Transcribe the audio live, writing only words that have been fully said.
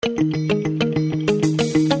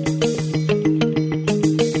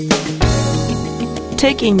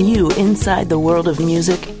Taking you inside the world of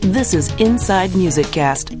music, this is Inside Music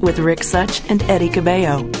Cast with Rick Such and Eddie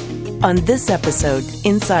Cabello. On this episode,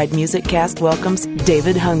 Inside Music Cast welcomes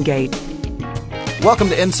David Hungate. Welcome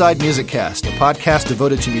to Inside Music Cast, a podcast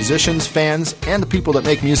devoted to musicians, fans, and the people that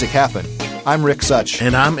make music happen. I'm Rick Such.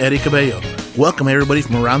 And I'm Eddie Cabello. Welcome everybody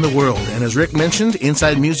from around the world. And as Rick mentioned,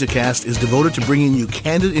 Inside Music Cast is devoted to bringing you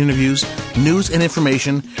candid interviews, news, and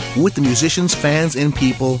information with the musicians, fans, and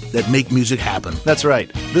people that make music happen. That's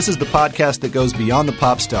right. This is the podcast that goes beyond the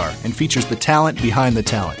pop star and features the talent behind the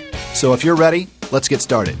talent. So if you're ready, let's get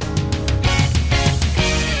started.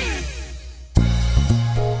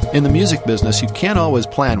 In the music business, you can't always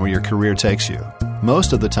plan where your career takes you.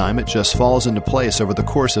 Most of the time, it just falls into place over the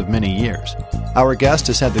course of many years. Our guest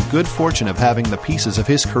has had the good fortune of having the pieces of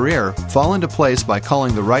his career fall into place by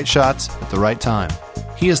calling the right shots at the right time.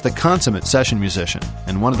 He is the consummate session musician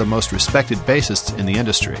and one of the most respected bassists in the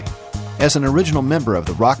industry. As an original member of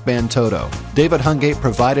the rock band Toto, David Hungate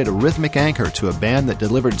provided a rhythmic anchor to a band that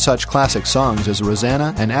delivered such classic songs as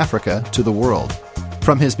Rosanna and Africa to the world.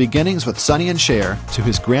 From his beginnings with Sonny and Cher to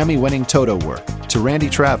his Grammy-winning Toto work to Randy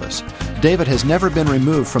Travis, David has never been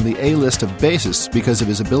removed from the A-list of bassists because of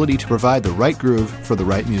his ability to provide the right groove for the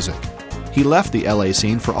right music. He left the LA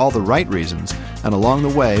scene for all the right reasons, and along the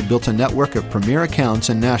way built a network of premier accounts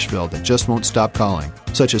in Nashville that just won't stop calling,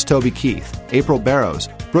 such as Toby Keith, April Barrows,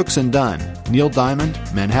 Brooks and Dunn, Neil Diamond,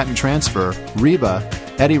 Manhattan Transfer, Reba,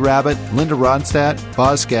 Eddie Rabbitt, Linda Ronstadt,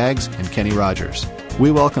 Boz Scaggs, and Kenny Rogers. We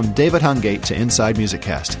welcome David Hungate to Inside Music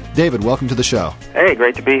Cast. David, welcome to the show. Hey,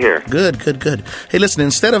 great to be here. Good. Hey, listen,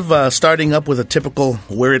 instead of starting up with a typical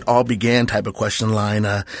where it all began type of question line,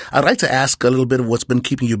 I'd like to ask a little bit of what's been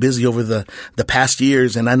keeping you busy over the past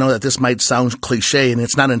years. And I know that this might sound cliche, and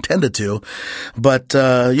it's not intended to, but,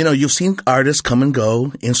 you've seen artists come and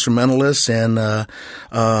go, instrumentalists, and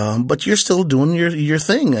but you're still doing your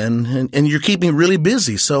thing, and you're keeping really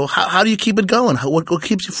busy. So how do you keep it going? What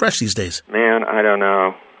keeps you fresh these days? Man, I don't know.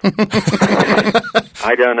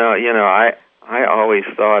 I don't know. I always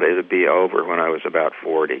thought it would be over when I was about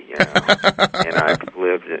 40, and I've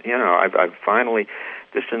lived it. I've finally,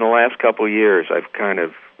 just in the last couple of years, I've kind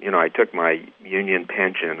of, I took my union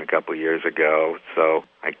pension a couple of years ago, so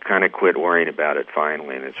I kind of quit worrying about it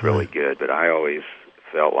finally, and it's really good. But I always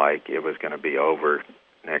felt like it was going to be over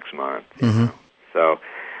next month. So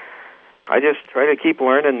I just try to keep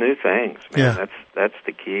learning new things, man. Yeah. That's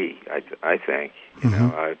the key, I think.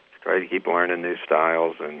 I try to keep learning new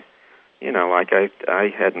styles, and I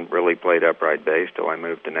hadn't really played upright bass till I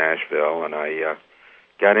moved to Nashville, and I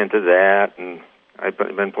got into that, and I've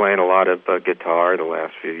been playing a lot of guitar the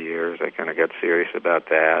last few years. I kind of got serious about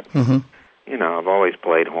that. I've always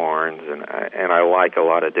played horns, and I like a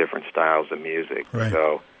lot of different styles of music. Right.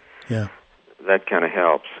 So yeah, that kind of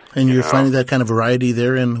helps. And you're finding that kind of variety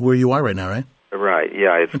there in where you are right now, right? Right,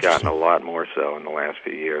 yeah, it's gotten a lot more so in the last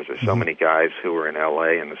few years. There's so many guys who were in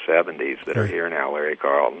L.A. in the 70s that are here now, Larry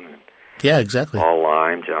Carlton. Yeah, exactly. Paul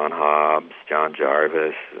Lime, John Hobbs, John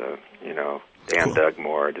Jarvis, Dan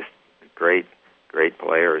Dugmore, just great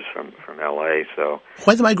players from L.A. So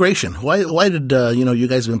why the migration? Why did you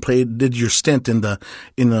guys did your stint in the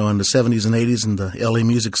 70s and 80s in the L.A.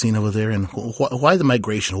 music scene over there, and why the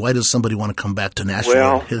migration? Why does somebody want to come back to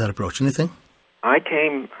Nashville and hear that approach? Anything? I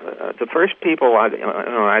came, the first people, I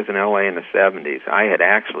was in L.A. in the 70s. I had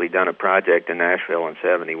actually done a project in Nashville in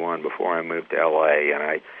 71 before I moved to L.A., and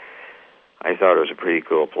I thought it was a pretty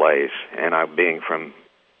cool place. And being from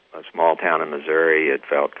a small town in Missouri, it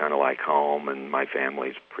felt kind of like home, and my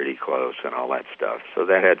family's pretty close and all that stuff. So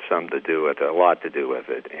that had a lot to do with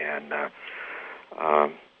it. And,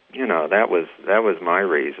 that was my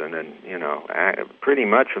reason. And, pretty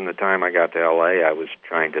much from the time I got to L.A., I was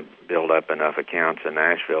trying to build up enough accounts in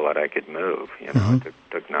Nashville that I could move. It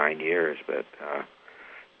took 9 years, but,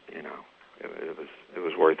 it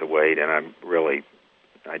was worth the wait. And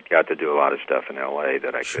I got to do a lot of stuff in L.A.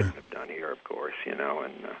 that I couldn't have done here, of course, and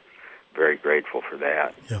very grateful for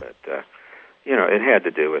that. Yeah. But, it had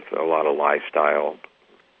to do with a lot of lifestyle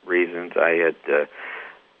reasons. I had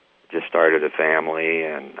just started a family,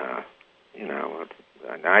 and,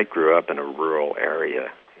 and I grew up in a rural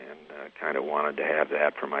area and kind of wanted to have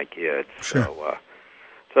that for my kids. Sure.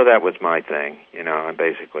 So that was my thing. I'm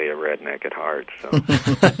basically a redneck at heart, so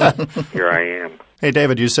here I am. Hey,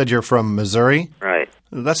 David, you said you're from Missouri? Right.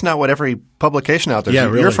 That's not what every publication out there Yeah,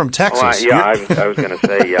 says. really. You're from Texas. I was going to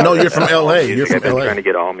say, yeah. No, you're from L.A. You're from I've been L.A. trying to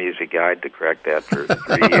get All Music Guide to correct that for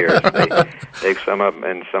 3 years. They've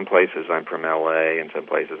in some places I'm from L.A., and some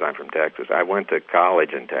places I'm from Texas. I went to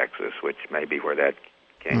college in Texas, which may be where that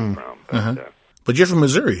came from. But, But you're from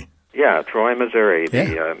Missouri. yeah, Troy, Missouri,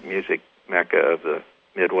 the music mecca of the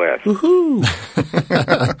Midwest. Woohoo!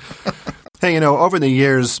 Hey, over the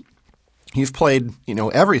years, you've played,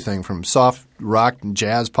 everything from soft rock,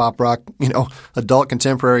 jazz, pop rock, adult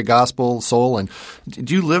contemporary gospel, soul. And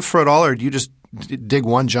do you live for it all, or do you just dig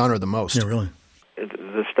one genre the most? Yeah, really.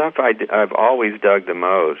 The stuff I've always dug the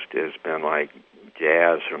most has been like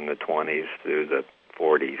jazz from the 20s through the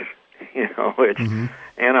 40s,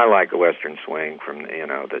 and I like a Western swing from,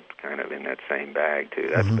 that's kind of in that same bag, too.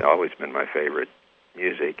 That's always been my favorite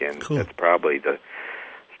music, and that's probably the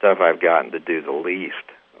stuff I've gotten to do the least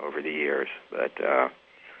over the years. But,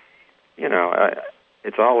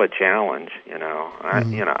 it's all a challenge,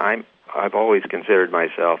 I've always considered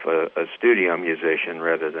myself a studio musician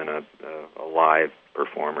rather than a live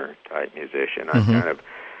performer type musician.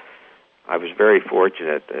 I was very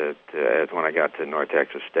fortunate that when I got to North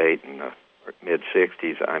Texas State in the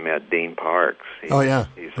mid-'60s, I met Dean Parks. He's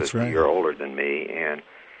a year older than me, and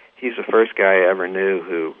he's the first guy I ever knew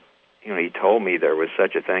who, he told me there was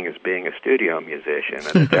such a thing as being a studio musician.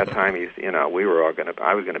 And at that time,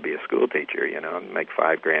 I was going to be a school teacher, and make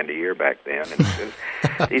 $5,000 a year back then. And he says,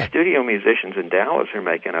 these studio musicians in Dallas are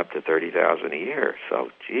making up to $30,000 a year. So,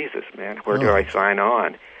 Jesus, man, where do I sign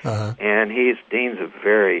on? And Dean's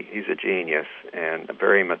he's a genius and a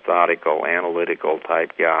very methodical, analytical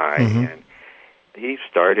type guy. And he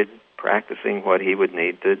started practicing what he would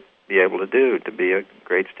need to be able to do to be a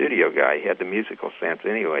great studio guy. He had the musical sense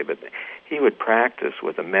anyway, but he would practice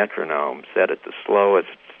with a metronome set at the slowest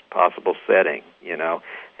possible setting,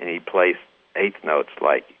 and he'd play eighth notes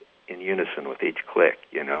like in unison with each click,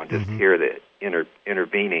 and just hear the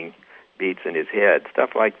intervening beats in his head,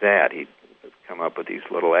 stuff like that. He'd come up with these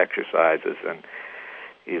little exercises, and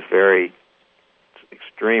he's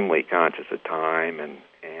extremely conscious of time and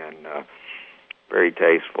very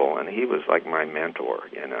tasteful, and he was like my mentor,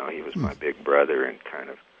 he was my big brother, and kind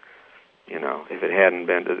of, if it hadn't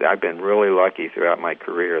been, I've been really lucky throughout my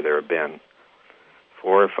career. There have been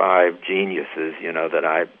 4 or 5 geniuses, that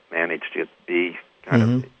I've managed to be kind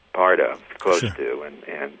of part of, close to,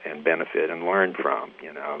 and benefit and learn from,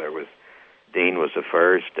 Dean was the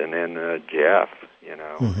first, and then Jeff,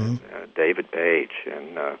 and, David Page,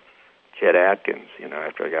 and Chet Atkins,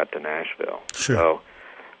 after I got to Nashville. So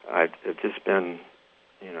I've just been,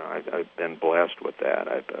 I've been blessed with that.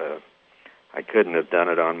 I couldn't have done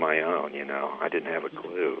it on my own, I didn't have a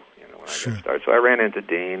clue, when I got started. So I ran into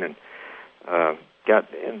Dean and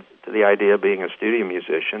got into the idea of being a studio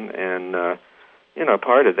musician, and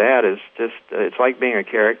part of that is just, it's like being a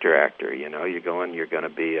character actor, you're going to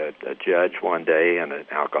be a judge one day and an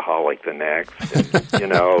alcoholic the next,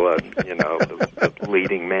 and, the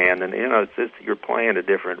leading man, and, it's just, you're playing a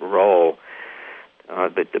different role,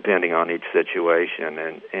 but depending on each situation,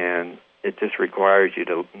 and it just requires you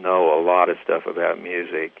to know a lot of stuff about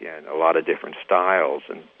music and a lot of different styles,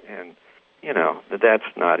 and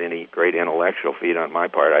that's not any great intellectual feat on my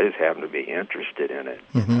part. I just happen to be interested in it,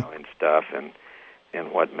 and stuff, and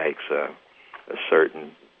what makes a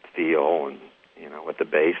certain feel, and what the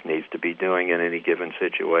bass needs to be doing in any given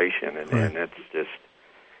situation, and it's just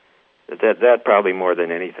that probably more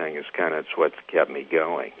than anything is kind of what's kept me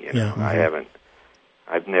going.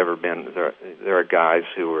 I've never been there are guys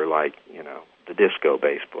who are like the disco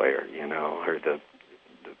bass player, or the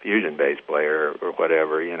fusion bass player or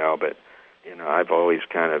whatever, but I've always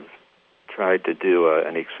kind of tried to do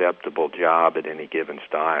an acceptable job at any given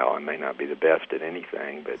style. I may not be the best at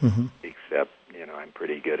anything, but except I'm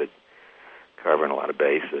pretty good at covering a lot of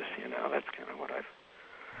bases. That's kind of what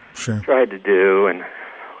I've tried to do, and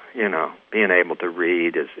being able to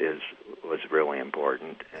read was really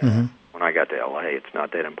important. When I got to L.A., it's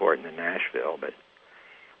not that important in Nashville, but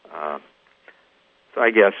so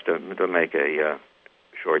I guess to make a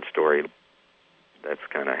short story, that's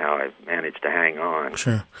kind of how I managed to hang on.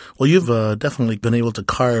 Sure. Well, you've definitely been able to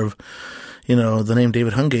carve, the name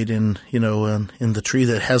David Hungate in the tree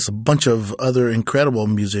that has a bunch of other incredible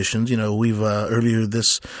musicians. We've earlier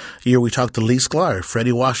this year we talked to Lee Sklar,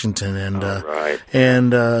 Freddie Washington, and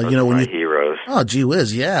and when my heroes. Oh, gee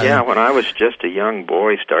whiz, yeah. Yeah, when I was just a young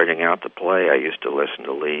boy starting out to play, I used to listen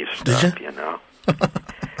to Lee's stuff. Did you?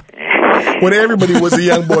 When everybody was a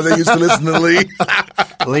young boy, they used to listen to Lee.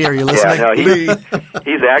 Lee, are you listening? Yeah, no,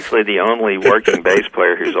 he's actually the only working bass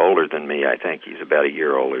player who's older than me. I think he's about a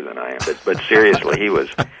year older than I am. But seriously,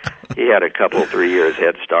 he had a couple, 3 years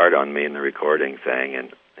head start on me in the recording thing,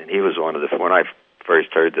 and he was one of the, when I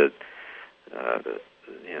first heard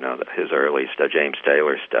his early stuff, James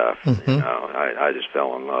Taylor stuff, I just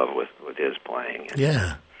fell in love with his playing.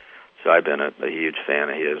 Yeah. So I've been a huge fan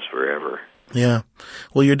of his forever. Yeah.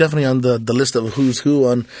 Well, you're definitely on the list of who's who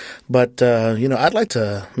on, but, I'd like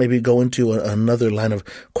to maybe go into another line of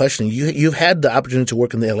questioning. You've had the opportunity to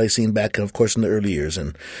work in the LA scene back, of course, in the early years.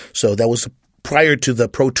 And so that was prior to the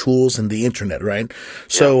Pro Tools and the internet, right?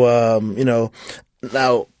 So,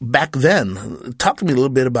 now back then, talk to me a little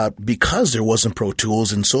bit about, because there wasn't Pro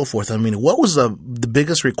Tools and so forth. I mean, what was the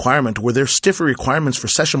biggest requirement? Were there stiffer requirements for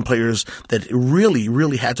session players that really,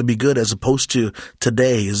 really had to be good as opposed to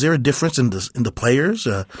today? Is there a difference in the players?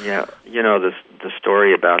 Yeah, the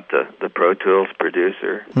story about the Pro Tools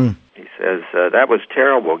producer. He says, that was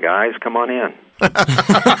terrible, guys. Come on in.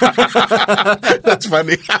 That's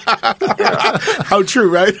funny. How true,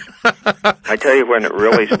 right? I tell you when it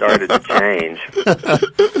really started to change.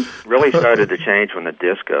 When the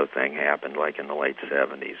disco thing happened, like in the late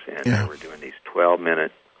 70s. And they were doing these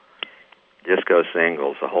 12-minute disco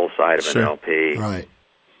singles, the whole side of an LP. Right.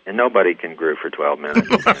 And nobody can groove for 12 minutes.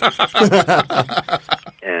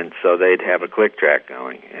 And so they'd have a click track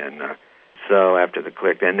going. And so after the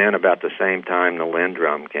click, and then about the same time, the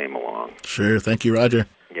Lindrum came along. Sure. Thank you, Roger.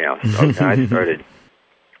 Yeah, so guys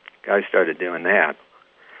started doing that.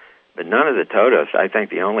 But none of the Totos, I think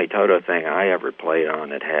the only Toto thing I ever played on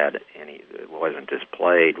that wasn't just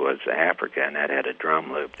played was Africa, and that had a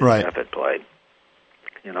drum loop that Jeff had played.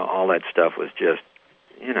 All that stuff was just,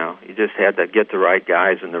 you just had to get the right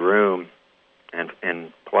guys in the room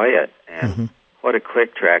and play it. And what a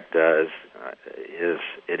click track does is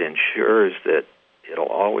it ensures that it'll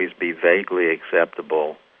always be vaguely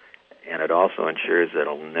acceptable, and it also ensures that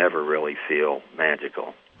it'll never really feel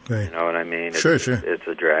magical. Right. You know what I mean? Sure. It's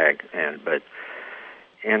a drag. And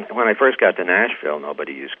when I first got to Nashville,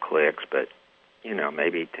 nobody used clicks, but,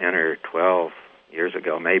 maybe 10 or 12 years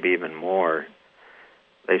ago, maybe even more,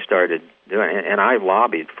 they started doing it. And I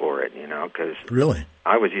lobbied for it, because really?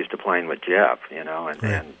 I was used to playing with Jeff, and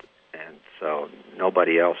so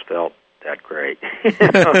nobody else felt that great.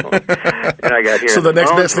 And I got here. So the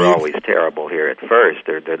next best thing thing, always terrible here at first.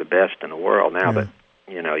 They're the best in the world now, but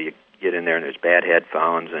you get in there and there's bad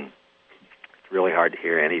headphones and it's really hard to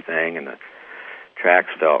hear anything, and the tracks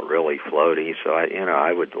felt really floaty. So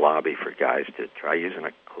I would lobby for guys to try using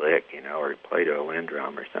a click, or play to a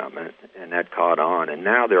Lindrum or something, and that caught on. And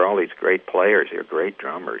now there are all these great players. They're great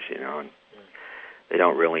drummers, and they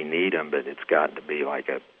don't really need them, but it's gotten to be like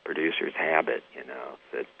a producer's habit,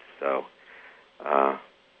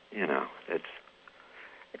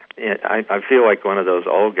 I feel like one of those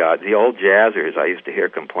old guys, the old jazzers I used to hear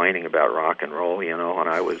complaining about rock and roll, when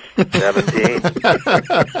I was 17.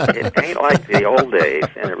 It ain't like the old days,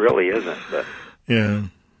 and it really isn't. But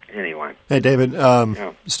anyway. Hey, David,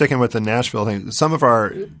 sticking with the Nashville thing,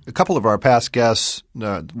 a couple of our past guests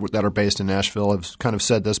that are based in Nashville have kind of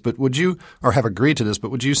said this, but would you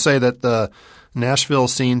say that the Nashville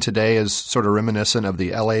scene today is sort of reminiscent of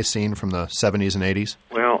the LA scene from the 70s and 80s?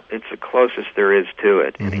 Well, it's the closest there is to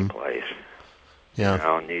it any place.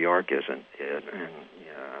 Yeah. New York isn't it, and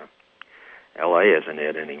LA isn't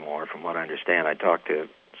it anymore, from what I understand. I talked to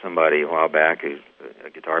somebody a while back who's a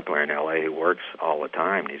guitar player in LA who works all the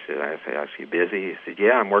time. And he said, I asked, you busy? He said,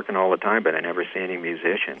 yeah, I'm working all the time, but I never see any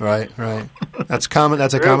musicians. Right. That's common.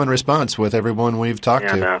 That's a common response with everyone we've talked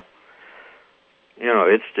to.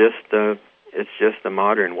 It's just the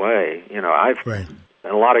modern way. And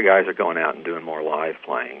a lot of guys are going out and doing more live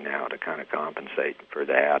playing now to kind of compensate for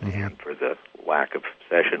that and for the lack of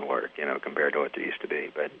session work, compared to what there used to be.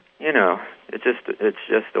 But it's just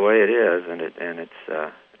the way it is, and it's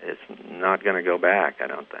not going to go back, I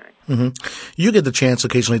don't think. Mm-hmm. You get the chance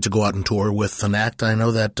occasionally to go out and tour with an act. I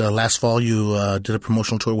know that last fall you did a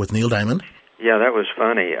promotional tour with Neil Diamond. Yeah, that was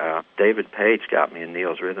funny. David Page got me in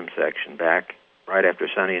Neil's rhythm section back right after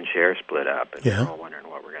Sonny and Cher split up. And we were all wondering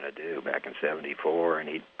what we're going to do back in '74. And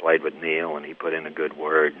he played with Neil, and he put in a good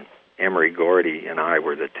word. Emery Gordy and I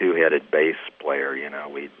were the two-headed bass player.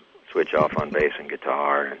 We'd switch off on bass and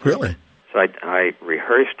guitar. And really? So I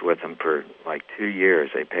rehearsed with them for like 2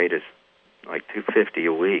 years. They paid us like $250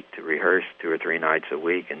 a week to rehearse 2 or 3 nights a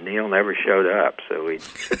week, and Neil never showed up. So we'd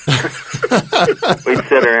sit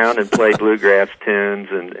around and play bluegrass tunes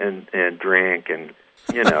and drink and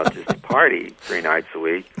just party 3 nights a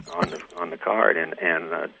week on the card. And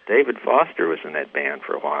David Foster was in that band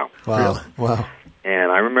for a while. Wow! Wow!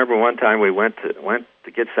 And I remember one time we went to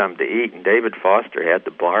get something to eat, and David Foster had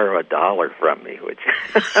to borrow $1 from me, which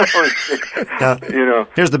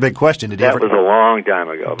Here's the big question: that was a long time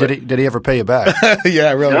ago. Did he ever pay you back?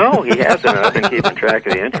 Yeah, really. No, he hasn't. I've been keeping track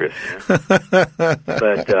of the interest.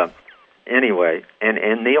 But anyway,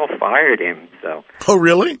 and Neil fired him. So. Oh,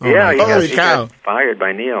 really? Yeah, he got fired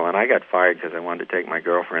by Neil, and I got fired because I wanted to take my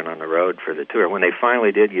girlfriend on the road for the tour. When they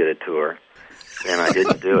finally did get a tour, and I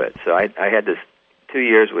didn't do it. So I had this 2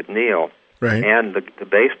 years with Neil, Right. and the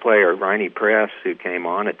bass player, Riney Press, who came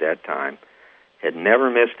on at that time, had never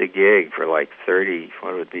missed a gig for like 30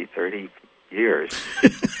 years.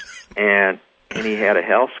 and he had a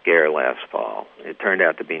health scare last fall. It turned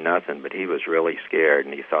out to be nothing, but he was really scared,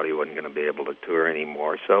 and he thought he wasn't going to be able to tour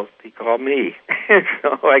anymore. So he called me.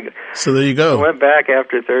 So there you go. I went back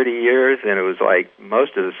after 30 years, and it was like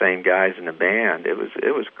most of the same guys in the band. It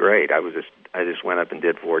was great. I just went up and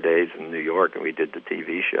did 4 days in New York, and we did the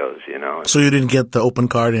TV shows, you know. So you didn't get the open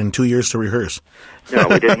card in 2 years to rehearse? No,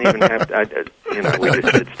 we didn't even have to, we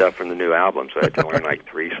just did stuff from the new album, so I had to learn like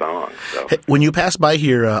 3 songs. So. Hey, when you passed by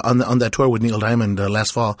here on that tour with Neil Diamond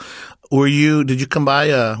last fall, did you come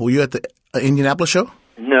by, were you at the Indianapolis show?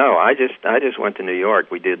 No, I just went to New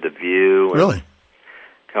York. We did The View. And really?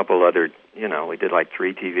 A couple other, we did like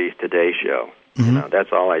 3 TVs Today Show. Mm-hmm. That's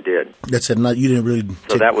all I did. That's it. You didn't really.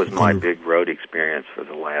 So that was my big road experience for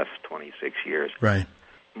the last 26 years. Right.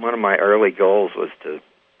 One of my early goals was to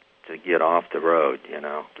get off the road.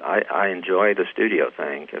 I enjoy the studio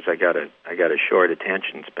thing because I got a short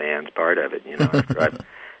attention span's part of it.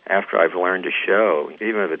 After I've learned a show,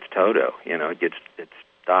 even if it's Toto, it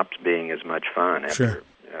stops being as much fun after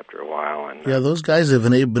a while. And yeah, those guys have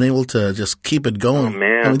been able to just keep it going. Oh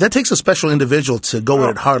man, I mean, that takes a special individual to go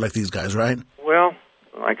at it hard like these guys, right? Well,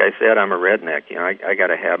 like I said, I'm a redneck. I got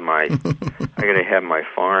to have my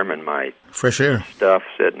farm and my fresh air stuff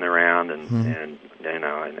sitting around, and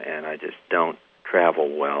I just don't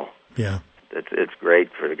travel well. Yeah, it's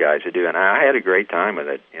great for the guys to do, and I had a great time with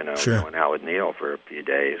it. Sure. Going out with Neil for a few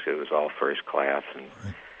days. It was all first class, and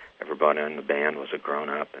everybody in the band was a grown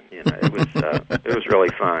up, and it was really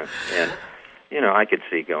fun. And I could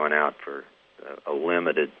see going out for a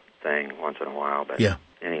limited thing once in a while, but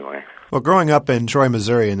anyway. Well, growing up in Troy,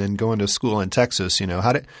 Missouri, and then going to school in Texas,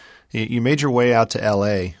 how did you made your way out to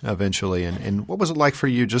L.A. eventually, and what was it like for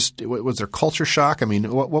you? Just was there culture shock? I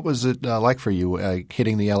mean, what was it like for you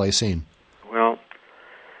hitting the L.A. scene? Well,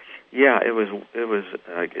 yeah, it was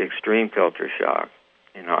extreme culture shock.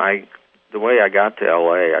 The way I got to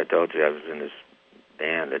L.A., I told you I was in this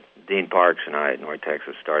band that Dean Parks and I at North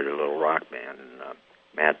Texas started a little rock band, and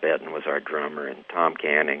Matt Betton was our drummer, and Tom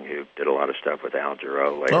Canning, who did a lot of stuff with Al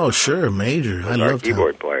Jarreau later. Oh, sure, major. I love our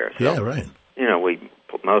keyboard player. So, yeah, right. We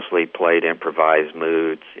mostly played improvised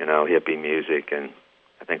moods, hippie music, and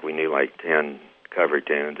I think we knew like 10 cover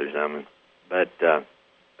tunes or something. But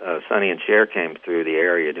Sonny and Cher came through the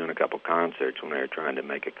area doing a couple concerts when they were trying to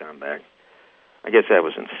make a comeback. I guess that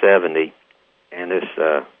was in 70, and this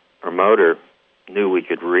promoter knew we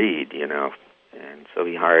could read, and so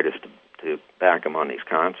he hired us to back them on these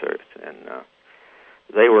concerts, and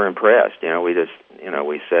they were impressed.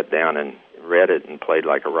 We sat down and read it and played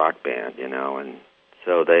like a rock band, and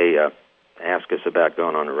so they asked us about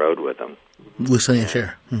going on the road with them. With Sonny and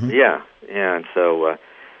Cher. Mm-hmm. Yeah, and so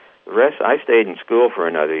the rest, I stayed in school for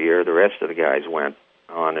another year. The rest of the guys went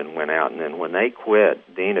on and went out, and then when they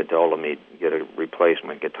quit, Dean had told them he'd get a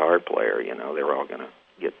replacement guitar player. They were all going to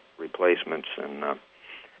get replacements, and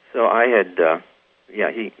so I had.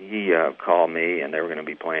 He called me, and they were going to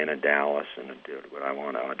be playing in Dallas, and would I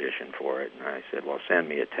want to audition for it? And I said, well, send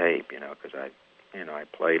me a tape, because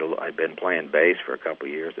I'd been playing bass for a couple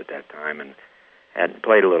of years at that time, and had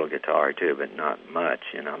played a little guitar too, but not much,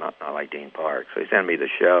 not like Dean Parks. So he sent me the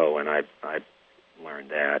show, and I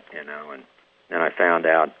learned that, and then I found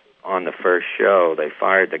out on the first show they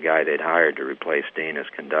fired the guy they'd hired to replace Dean as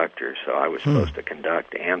conductor, so I was supposed to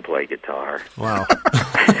conduct and play guitar. Wow.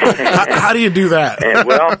 How do you do that? And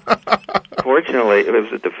well, fortunately, it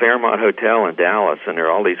was at the Fairmont Hotel in Dallas, and there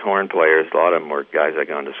were all these horn players. A lot of them were guys I'd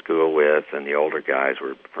gone to school with, and the older guys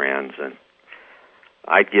were friends, and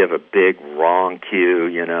I'd give a big wrong cue,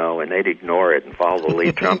 and they'd ignore it and follow the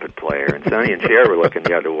lead trumpet player. And Sonny and Cher were looking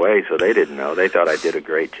the other way, so they didn't know. They thought I did a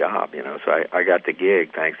great job, So I got the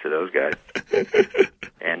gig thanks to those guys.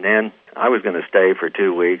 And then I was going to stay for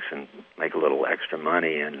 2 weeks and make a little extra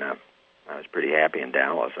money, and I was pretty happy in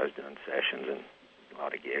Dallas. I was doing sessions and a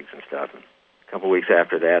lot of gigs and stuff. And a couple of weeks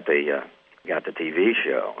after that, they got the TV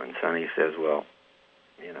show, and Sonny says, well,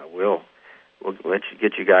 we'll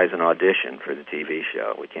get you guys an audition for the TV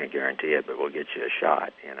show. We can't guarantee it, but we'll get you a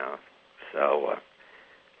shot, So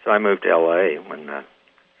I moved to L.A. when the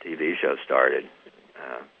TV show started.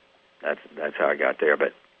 That's how I got there.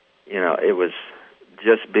 But, it was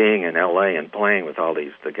just being in L.A. and playing with all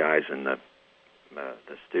the guys in the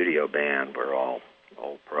studio band were all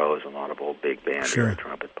old pros, and a lot of old big band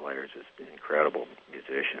trumpet players, just incredible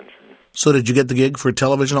musicians. So did you get the gig for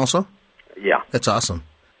television also? Yeah. That's awesome.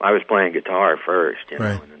 I was playing guitar first,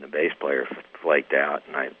 right. And then the bass player flaked out,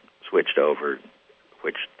 and I switched over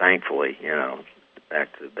which thankfully,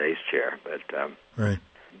 back to the bass chair. But Right.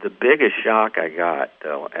 the biggest shock I got,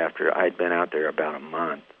 though, after I'd been out there about a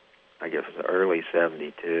month, I guess it was early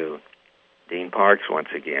 72, Dean Parks once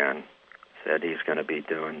again said he's going to be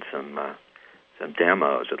doing some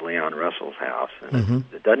demos at Leon Russell's house. And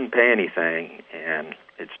it doesn't pay anything, and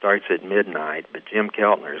it starts at midnight, but Jim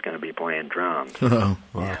Keltner is going to be playing drums. Oh,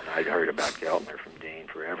 wow. And I'd heard about Keltner from Dean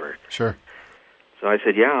forever. Sure. So I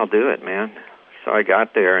said, yeah, I'll do it, man. So I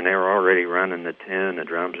got there, and they were already running the tune, the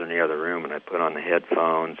drums in the other room, and I put on the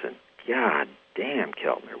headphones, and God damn,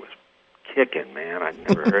 Keltner was kicking, man. I'd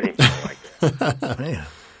never heard him play like that. Man.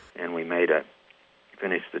 And we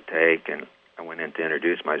finished the take, and I went in to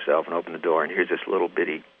introduce myself and opened the door, and here's this little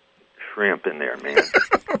bitty shrimp in there, man.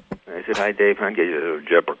 And I said, hi, Dave, I'm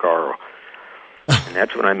Jeff Porcaro. And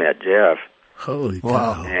that's when I met Jeff. Holy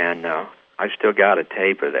Wow. cow. And I still got a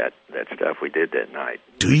tape of that stuff we did that night.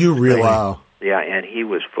 Do you really? Wow. Yeah, and he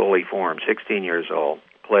was fully formed, 16 years old,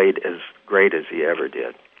 played as great as he ever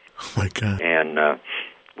did. Oh, my God. And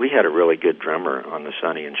we had a really good drummer on the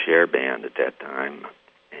Sonny and Cher band at that time.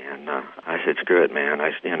 And I said, screw it, man.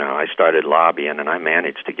 I started lobbying, and I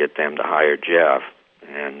managed to get them to hire Jeff.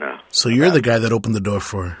 And So you're the guy that opened the door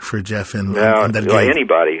for Jeff in that well, gig.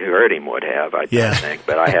 anybody who heard him would have, I think,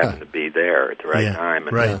 but I happened to be there at the right time.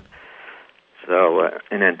 And, right. So,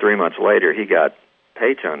 and then 3 months later, he got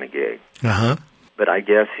Page on the gig. Uh-huh. But I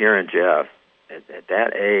guess hearing Jeff, at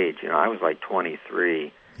that age, I was like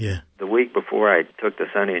 23. Yeah. The week before I took the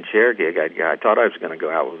Sonny and Cher gig, I thought I was going to go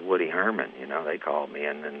out with Woody Herman. They called me,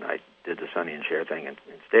 and then I did the Sonny and Cher thing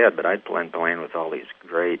instead. But I'd been playing with all these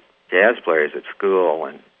great jazz players at school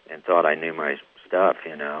and thought I knew my stuff,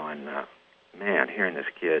 and man, hearing this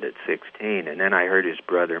kid at 16, and then I heard his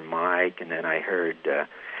brother Mike, and then I heard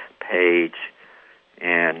Page,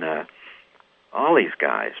 and all these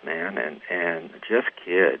guys, man, and just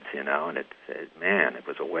kids, and it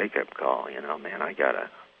was a wake-up call, man, I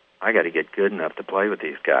gotta get good enough to play with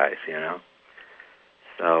these guys,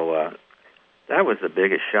 So that was the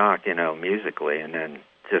biggest shock, musically, and then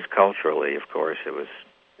just culturally, of course, it was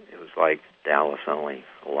like Dallas, only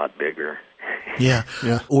a lot bigger. Yeah.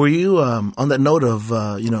 Were you on that note of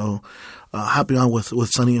hopping on with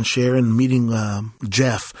Sonny and Cher and meeting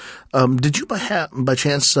Jeff? Did you by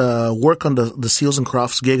chance work on the Seals and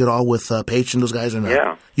Crofts gig at all with Page and those guys? Or not?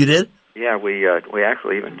 Yeah. You did? Yeah, we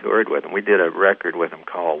actually even toured with them. We did a record with them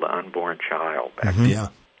called Unborn Child back then. Yeah.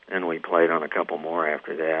 And we played on a couple more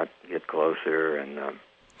after that, Get Closer, and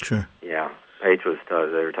Sure. yeah. Page they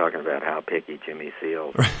were talking about how picky Jimmy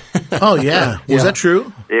Seals. Oh, yeah. Was that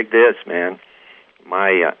true? Dig this, man.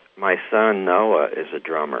 My son Noah is a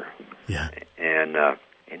drummer. Yeah. And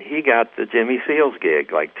he got the Jimmy Seals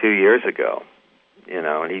gig like 2 years ago.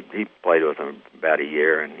 And he played with him about a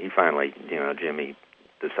year, and he finally, Jimmy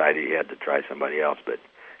decided he had to try somebody else, but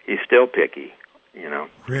he's still picky,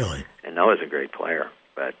 Really? And Noah's a great player,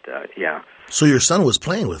 but yeah. So your son was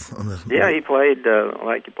playing with on the... Yeah, he played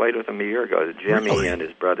he played with him a year ago. Jimmy Really? and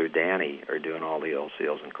his brother Danny are doing all the old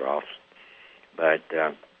Seals and Crofts. But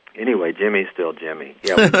anyway, Jimmy's still Jimmy.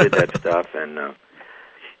 Yeah, we did that stuff, and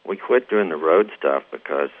we quit doing the road stuff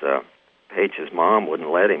because Page's mom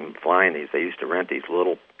wouldn't let him fly in these. They used to rent these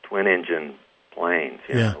little twin-engine planes,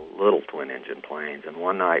 little twin-engine planes. And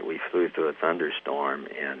one night we flew through a thunderstorm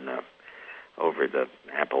over the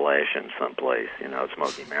Appalachians someplace,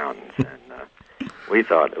 Smoky Mountains, and we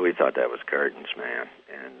thought that was curtains, man.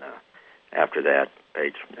 And after that,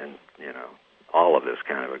 Page and all of us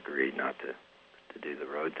kind of agreed not to do the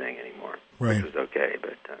road thing anymore, Right. which was okay.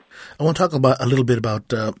 But I want to talk a little bit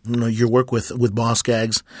about your work with Boz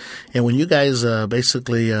Scaggs, and when you guys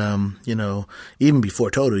basically even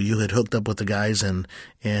before Toto, you had hooked up with the guys, and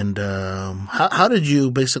how did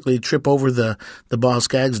you basically trip over the Boz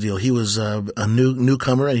Scaggs deal? He was a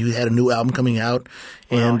newcomer, and he had a new album coming out,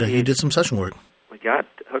 and he did some session work. We got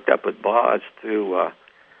hooked up with Boz through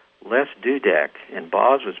Les Dudek, and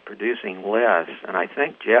Boz was producing Les, and I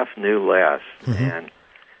think Jeff knew Les and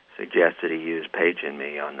suggested he use Page and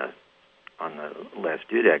me on the Les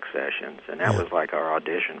Dudek sessions, and that was like our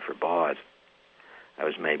audition for Boz. That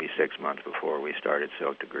was maybe 6 months before we started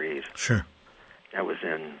Silk Degrees. Sure. That was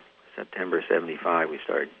in September 75. We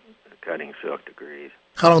started cutting Silk Degrees.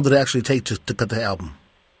 How long did it actually take to cut the album?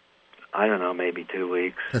 I don't know, maybe 2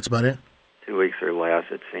 weeks. That's about it? 2 weeks or less.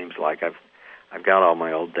 It seems like I've got all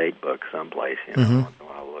my old date books someplace. Once in a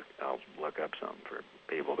while I'll look up something for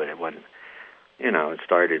people, but it wasn't. It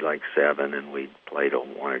started like 7, and we played till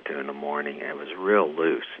 1 or 2 in the morning, and it was real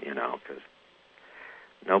loose, because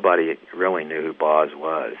nobody really knew who Boz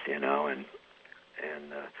was, and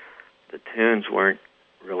the tunes weren't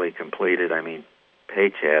really completed. I mean,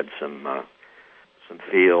 Page had some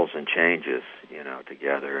feels and changes,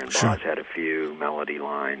 together, and Sure. Boz had a few melody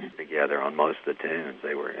lines together on most of the tunes.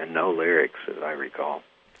 They were, and no lyrics, as I recall.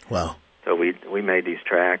 Wow. So we made these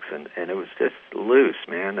tracks, and it was just loose,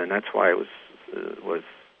 man, and that's why it was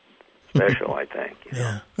special, I think.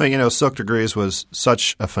 Yeah. Well, Silk Degrees was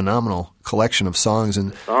such a phenomenal collection of songs,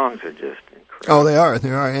 and The songs are just incredible. oh, they are,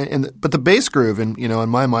 but the bass groove, in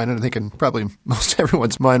my mind, and I think in probably most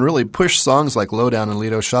everyone's mind, really pushed songs like Lowdown and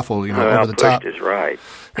Lido Shuffle, over the top. Pushed is right.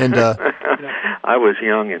 And I was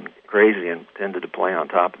young and crazy and tended to play on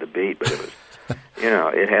top of the beat, but it was,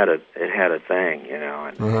 it had a thing, and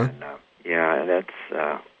that's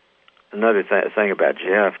another thing about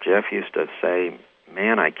Jeff. Jeff used to say,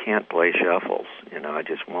 "Man, I can't play shuffles. I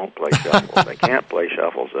just won't play shuffles. I can't play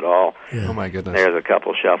shuffles at all." Yeah. oh my goodness, There's a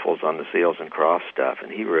couple shuffles on the Seals and Crofts stuff,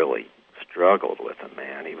 and he really struggled with them,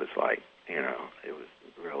 man. He was like, it was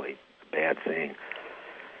really a bad thing.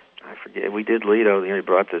 I forget. We did Lido. He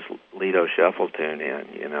brought this Lido shuffle tune in,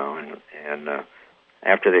 and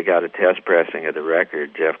after they got a test pressing of the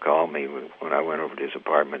record, Jeff called me when I went over to his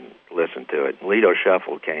apartment and listened to it. Lido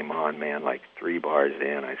Shuffle came on, man, like 3 bars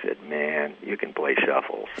in. I said, "Man, you can play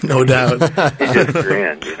shuffles." No doubt. He just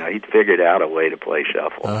grinned. He'd figured out a way to play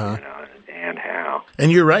shuffles, and how.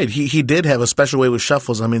 And you're right. He did have a special way with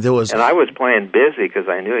shuffles. I mean, there was... And I was playing busy because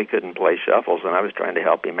I knew he couldn't play shuffles, and I was trying to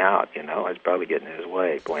help him out. I was probably getting in his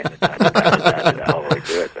way, playing the all the way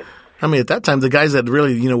to it. But I mean, at that time, the guys that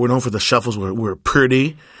really, were known for the shuffles were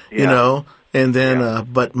pretty, and then,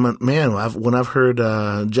 but man, when I've heard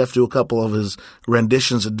Jeff do a couple of his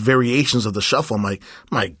renditions and variations of the shuffle, I'm like,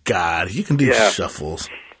 my God, you can do shuffles.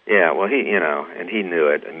 Yeah, well, he, and he knew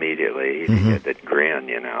it immediately. He had that grin,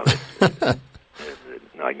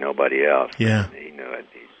 like nobody else. Yeah. He knew it.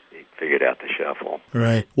 He figured out the shuffle.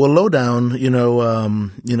 Right. Well, Lowdown,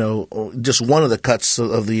 just one of the cuts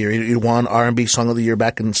of the year. He won R&B Song of the Year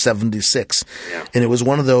back in '76, and it was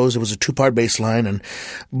one of those. It was a 2-part bass line,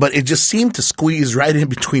 but it just seemed to squeeze right in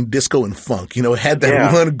between disco and funk. It had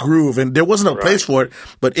that one groove, and there wasn't a place for it.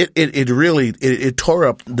 But it really tore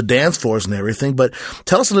up the dance floors and everything. But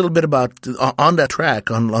tell us a little bit about on that track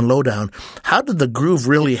on Lowdown. How did the groove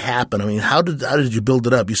really happen? I mean, how did you build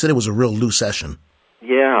it up? You said it was a real loose session.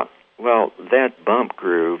 Yeah. Well, that bump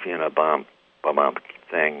groove, bump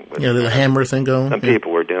thing. The hammer thing going. Some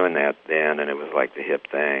people were doing that then, and it was like the hip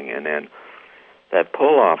thing. And then that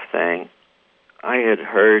pull-off thing, I had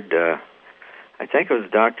heard, I think it was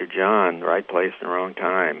Dr. John, right place and wrong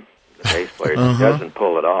time, the bass player. He doesn't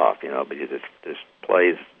pull it off, but he just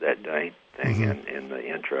plays that thing in the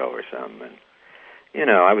intro or something. And,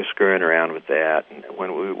 I was screwing around with that. And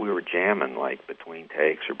when we were jamming, like between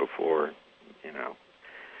takes or before,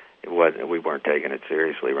 we weren't taking it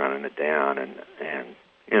seriously, running it down, and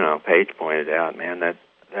Page pointed out, man, that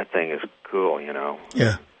thing is cool,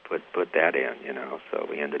 Yeah. Put that in, So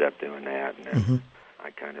we ended up doing that, and then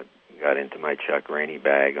I kind of got into my Chuck Rainey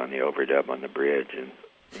bag on the overdub on the bridge, and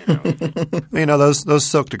those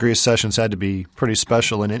Silk Degrees sessions had to be pretty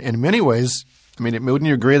special, and in many ways, I mean, wouldn't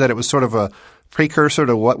you agree that it was sort of a precursor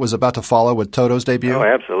to what was about to follow with Toto's debut? Oh,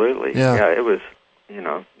 absolutely. Yeah, it was,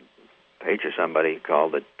 Page or somebody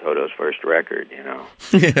called it Toto's first record,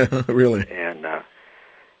 Yeah, really.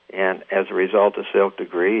 And as a result of Silk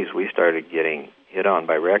Degrees, we started getting hit on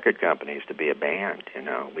by record companies to be a band,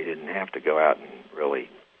 We didn't have to go out and really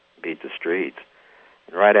beat the streets.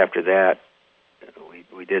 And right after that,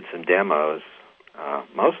 we did some demos.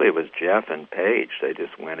 Mostly it was Jeff and Page. They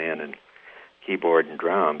just went in and keyboard and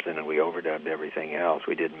drums, and then we overdubbed everything else.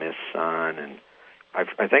 We did Miss Sun, and I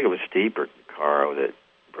think it was Steve Porcaro that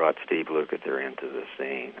brought Steve Lukather into the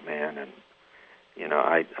scene, man. And,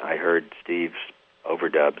 I heard Steve's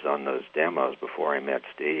overdubs on those demos before I met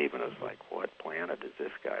Steve, and I was like, what planet is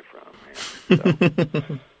this guy from, man?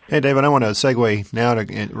 So. Hey, David, I want to segue now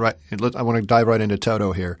I want to dive right into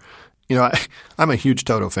Toto here. I'm a huge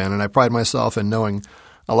Toto fan, and I pride myself in knowing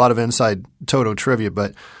a lot of inside Toto trivia,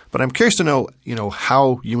 but I'm curious to know,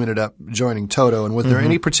 how you ended up joining Toto, and was there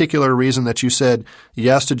any particular reason that you said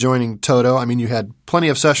yes to joining Toto? I mean, you had plenty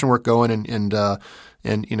of session work going, and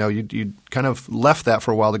you kind of left that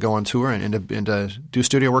for a while to go on tour and to do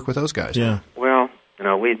studio work with those guys. Yeah. Well,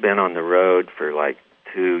 we'd been on the road for like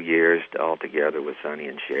 2 years all together with Sonny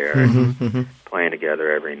and Cher, playing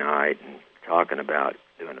together every night and talking about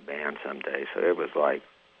doing a band someday. So it was like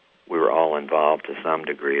we were all involved to some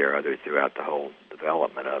degree or other throughout the whole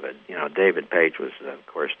development of it. David Page was, of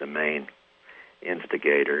course, the main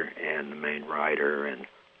instigator and the main writer, and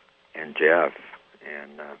Jeff.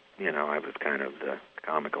 And, I was kind of the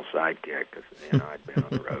comical sidekick because, I'd been on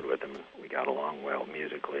the road with him, and we got along well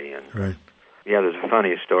musically. And right. Yeah, there's a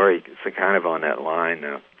funny story. It's kind of on that line.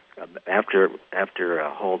 After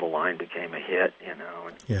Hold the Line became a hit, and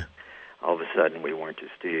all of a sudden we weren't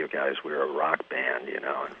just studio guys, we were a rock band,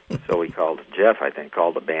 And so we called, Jeff, I think,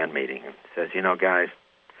 called a band meeting and says, guys,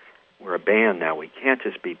 we're a band now. We can't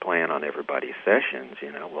just be playing on everybody's sessions,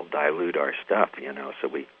 We'll dilute our stuff, So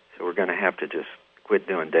we're going to have to just quit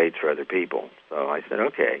doing dates for other people. So I said,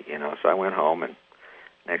 okay, So I went home, and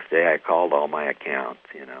next day I called all my accounts,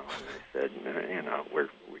 and I said,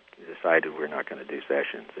 we decided we're not going to do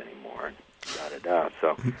sessions anymore, and da-da-da.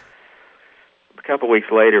 So a couple weeks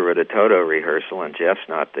later, we're at a Toto rehearsal, and Jeff's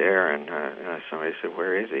not there, and somebody said,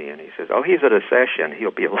 where is he? And he says, oh, he's at a session.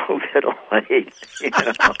 He'll be a little bit late,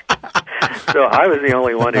 So I was the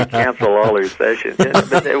only one who canceled all their sessions.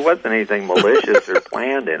 But it wasn't anything malicious or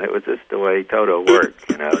planned in it. It was just the way Toto worked,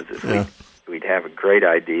 It was just, we'd have a great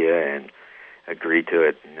idea and agree to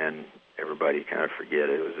it, and then everybody kind of forget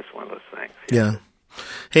it. It was just one of those things. Yeah.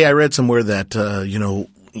 Hey, I read somewhere that,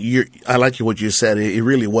 I like what you said. It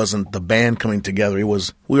really wasn't the band coming together. We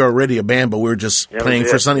were already a band, but we were just playing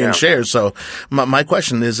for Sonny and Cher. So my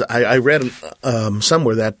question is, I read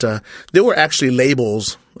somewhere that there were actually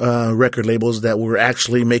labels, record labels, that were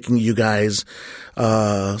actually making you guys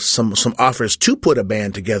some offers to put a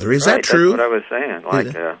band together. Is that true? That's what I was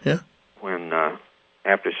saying. When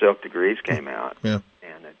After Silk Degrees came out, and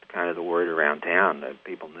it kind of the word around town that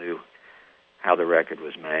people knew how the record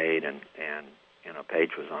was made, and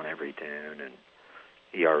Page was on every tune, and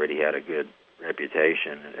he already had a good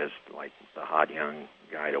reputation as like the hot young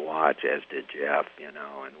guy to watch, as did Jeff, and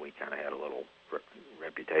we kind of had a little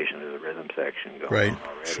reputation as a rhythm section going on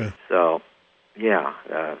already. Sure. So,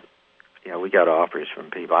 we got offers from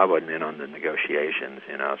people. I wasn't in on the negotiations,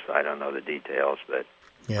 so I don't know the details, but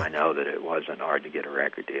I know that it wasn't hard to get a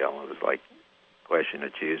record deal. It was like a question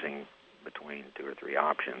of choosing between 2 or 3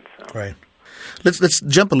 options. So. Right. Let's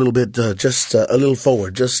jump a little bit, just a little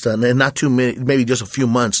forward, just not too many, maybe just a few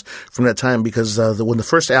months from that time, because when the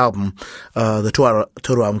first album, the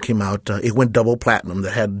Toto album came out, it went double platinum.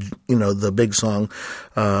 That had the big song,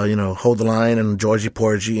 Hold the Line and Georgie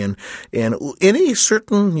Porgy, and any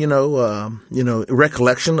certain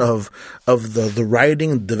recollection of the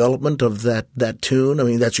writing and development of that tune. I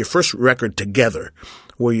mean, that's your first record together,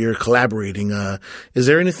 where you're collaborating. Is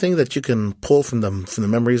there anything that you can pull from the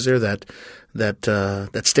memories there that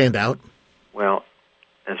stand out? Well,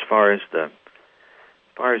 as far as the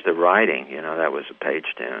writing, that was a Page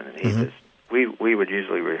tune, and we would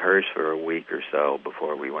usually rehearse for a week or so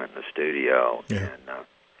before we went in the studio,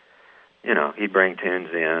 and he'd bring tunes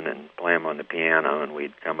in and play them on the piano, and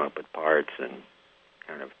we'd come up with parts and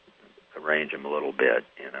kind of arrange them a little bit,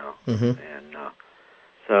 and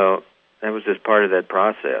so. That was just part of that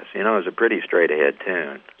process. It was a pretty straight-ahead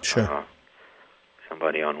tune. Sure.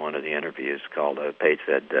 Somebody on one of the interviews called it, Page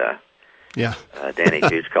said, Danny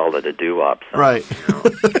Hughes called it a doo-wop song. Right.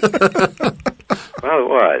 Well, it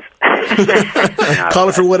was. Call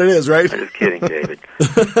it for what it is, right? I'm just kidding, David.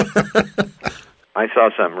 I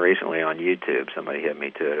saw something recently on YouTube. Somebody hit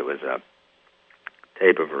me to it. It was a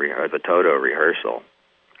tape of the Toto rehearsal.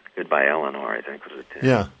 Goodbye, Eleanor, I think was the tune.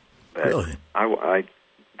 Yeah. But really? I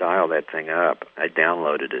dial that thing up. I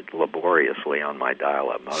downloaded it laboriously on my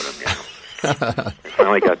dial-up modem. I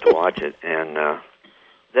finally got to watch it, and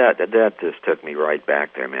that just took me right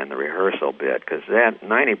back there, man. The rehearsal bit, because that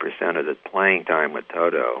 90% of the playing time with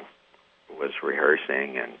Toto was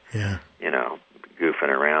rehearsing and goofing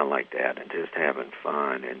around like that and just having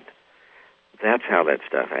fun, and that's how that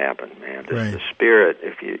stuff happened, man. The spirit,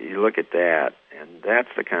 if you look at that, and that's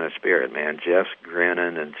the kind of spirit, man. Jeff's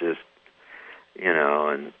grinning and just.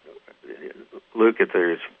 And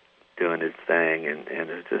Lukather's doing his thing, and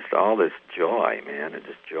it's just all this joy, man, and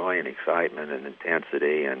just joy and excitement and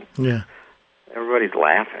intensity, and everybody's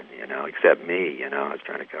laughing, except me, I was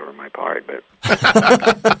trying to cover my part, but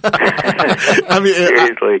I mean,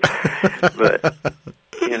 seriously, but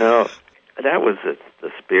that was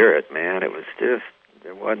the spirit, man. It was just,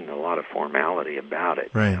 there wasn't a lot of formality about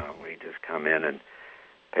it. Right. We just come in and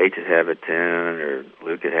Page would have a tune, or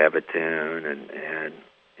Luke would have a tune,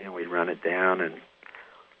 and we'd run it down, and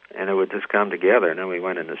it would just come together. And then we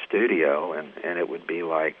went in the studio, and it would be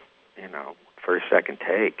like, first, second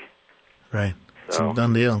take. Right. So, it's a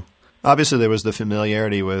done deal. Obviously, there was the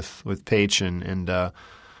familiarity with Page and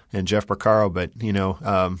Jeff Porcaro, but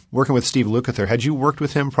working with Steve Lukather, had you worked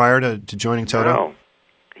with him prior to joining Toto? No.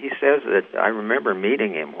 He says that I remember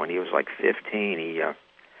meeting him when he was like 15.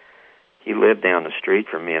 he lived down the street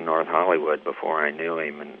from me in North Hollywood before I knew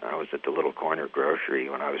him, and I was at the little corner grocery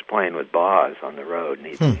when I was playing with Boz on the road, and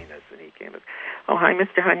he'd seen us, and he came up, "Oh, hi,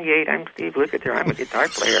 Mr. Hunyate, I'm Steve Lukather, I'm a guitar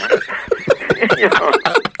player." You know?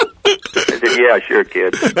 I said, "Yeah, sure,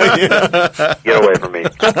 kid. Get away from me."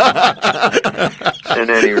 And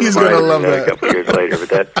then he He's reminded gonna me love that that. a couple years later, but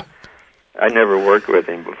that I never worked with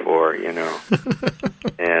him before, you know.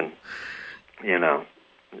 And, you know,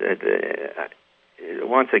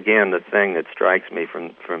 once again, the thing that strikes me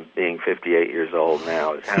from being 58 years old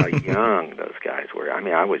now is how young those guys were. I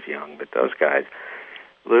mean, I was young, but those guys,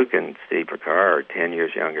 Luke and Steve Porcaro are 10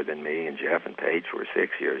 years younger than me, and Jeff and Paige were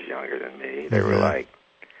 6 years younger than me. They were like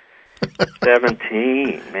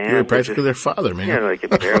 17, man. You were practically their father, man. You know, they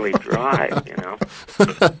could barely drive, you know.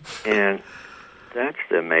 And that's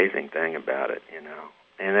the amazing thing about it, you know.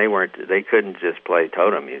 And they couldn't just play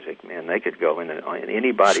Toto music, man. They could go in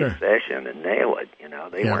anybody's session and nail it, you know.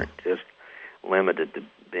 They weren't just limited to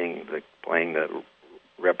playing the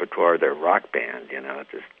repertoire of their rock band, you know.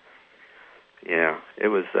 It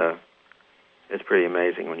was it's pretty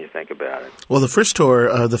amazing when you think about it. Well, the first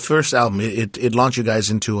tour, the first album, it launched you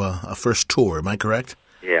guys into a first tour. Am I correct?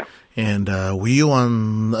 Yeah. And were you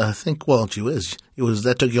on? I think. Well, gee whiz, it was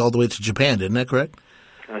that took you all the way to Japan, didn't that correct?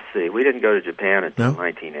 Let's see. We didn't go to Japan until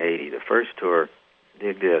 1980. The first tour,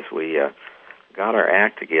 dig this, we got our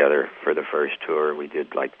act together for the first tour. We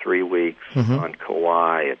did like 3 weeks on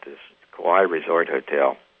Kauai at this Kauai Resort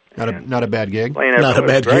Hotel. Not a bad gig. Not a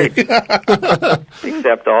bad great. gig.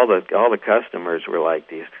 Except all the customers were like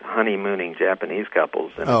these honeymooning Japanese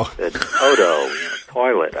couples, and said Toto, you know,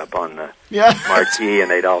 toilet up on the marquee, and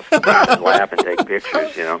they'd all sit and laugh and take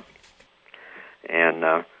pictures, you know.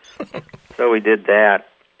 And so we did that,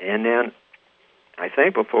 and then I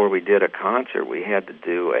think before we did a concert, we had to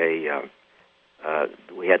do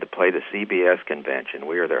we had to play the CBS convention.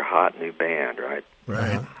 We were their hot new band, right?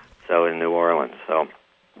 Right. So in New Orleans, so.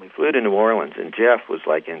 We flew to New Orleans, and Jeff was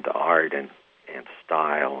like into art and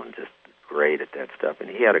style and just great at that stuff. And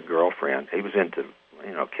he had a girlfriend. He was into,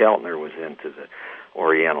 you know, Keltner was into the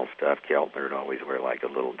Oriental stuff. Keltner would always wear like a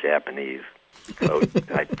little Japanese coat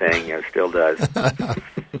type thing, you know, still does.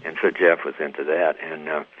 And so Jeff was into that.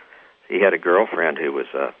 And he had a girlfriend who was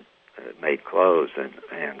made clothes,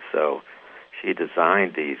 and so she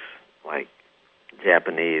designed these like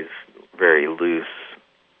Japanese, very loose,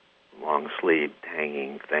 long-sleeved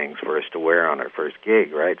hanging things for us to wear on our first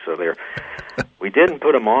gig, right? So we didn't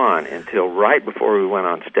put them on until right before we went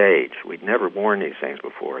on stage. We'd never worn these things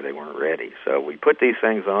before. They weren't ready. So we put these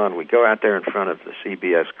things on. We go out there in front of the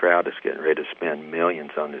CBS crowd that's getting ready to spend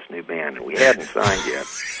millions on this new band, and we hadn't signed yet.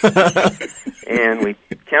 And we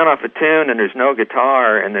count off a tune, and there's no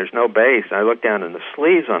guitar, and there's no bass. I look down, and the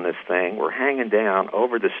sleeves on this thing were hanging down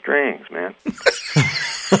over the strings, man.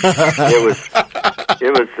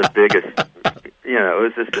 It was the biggest, you know, it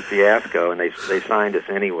was just a fiasco, and they signed us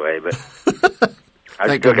anyway, but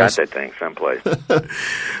I still got that thing someplace.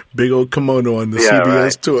 Big old kimono on the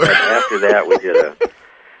CBS tour. After that,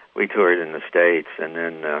 we toured in the States, and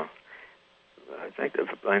then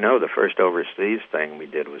I know the first overseas thing we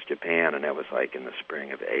did was Japan, and that was like in the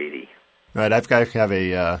spring of '80. Right, I have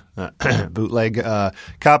a bootleg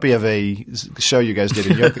copy of a show you guys did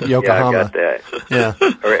in Yokohama. Yeah, I got that. Yeah.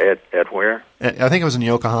 Or at where? I think it was in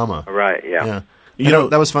Yokohama. Right, yeah. You know,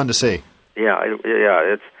 that was fun to see. Yeah,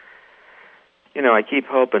 it's, you know, I keep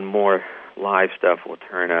hoping more live stuff will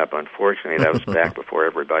turn up. Unfortunately, that was back before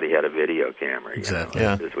everybody had a video camera. Exactly. You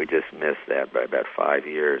know? We just missed that by about 5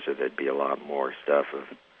 years, or there'd be a lot more stuff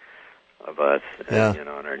of us, you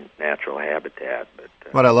know, in our natural habitat. But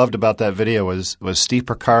what I loved about that video was Steve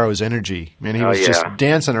Porcaro's energy. Man, he was just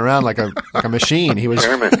dancing around like a machine. He was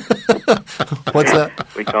Sherman. What's that?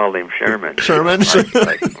 We called him Sherman. Sherman?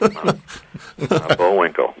 Like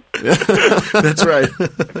Bullwinkle. That's right.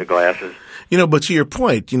 With the glasses. You know, but to your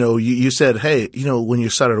point, you know, you said, hey, you know, when you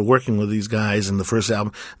started working with these guys in the first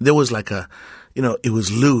album, there was like you know, it was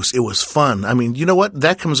loose. It was fun. I mean, you know what?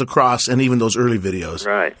 That comes across in even those early videos.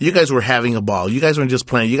 Right. You guys were having a ball. You guys weren't just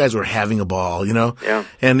playing. You guys were having a ball, you know? Yeah.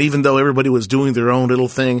 And even though everybody was doing their own little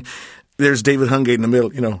thing, there's David Hungate in the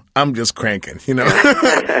middle. You know, I'm just cranking, you know?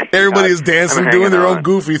 Everybody is dancing, doing their own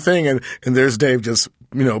goofy thing, and there's Dave just,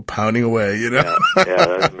 you know, pounding away, you know? Yeah,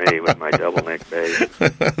 that's me with my double neck bass.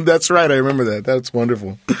 That's right. I remember that. That's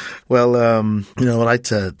wonderful. Well, you know, I'd like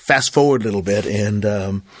to fast forward a little bit and,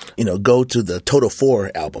 you know, go to the Toto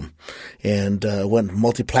 4 album and went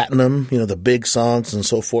multi-platinum, you know, the big songs and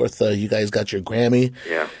so forth. You guys got your Grammy.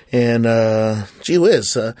 Yeah. And, gee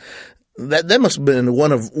whiz, that must have been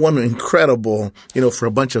one incredible, for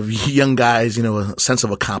a bunch of young guys, a sense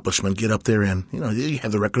of accomplishment. Get up there and, you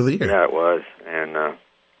have the record of the year. Yeah, it was. And,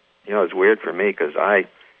 it was weird for me because I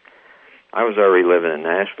was already living in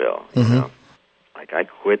Nashville. You know? Like I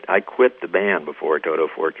quit the band before Toto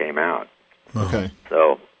 4 came out. Okay.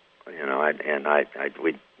 So,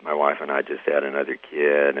 my wife and I just had another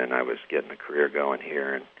kid, and I was getting a career going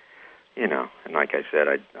here, and and like I said,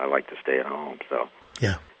 I like to stay at home. So,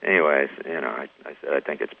 yeah. Anyways, I said I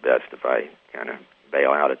think it's best if I kind of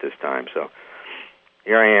bail out at this time. So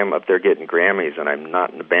here I am up there getting Grammys, and I'm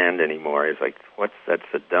not in the band anymore. It's like, that's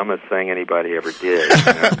the dumbest thing anybody ever did.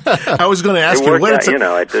 I was going to ask you, what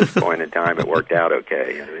at this point in time, it worked out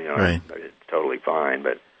okay. Right. It's totally fine,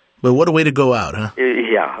 but what a way to go out, huh?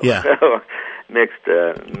 Yeah. So, mixed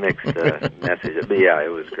message. But yeah,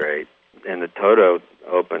 it was great. And the Toto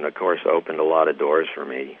opened a lot of doors for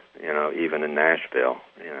me, even in Nashville.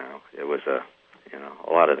 It was a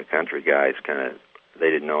lot of the country guys they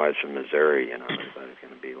didn't know I was from Missouri, so I was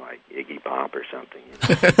going to be like Iggy Pop or something.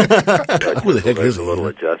 So who the heck is a little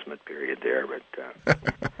adjustment period there, but...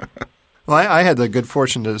 Well, I had the good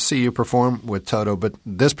fortune to see you perform with Toto, but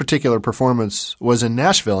this particular performance was in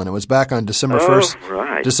Nashville, and it was back on December 1st.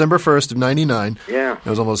 Right. December 1st of 99. Yeah. It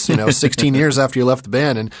was almost, 16 years after you left the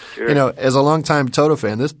band. And, sure. As a longtime Toto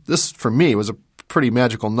fan, this for me was a pretty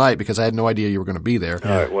magical night because I had no idea you were going to be there.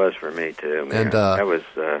 Oh, it was for me, too, man. And, that was,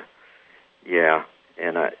 yeah.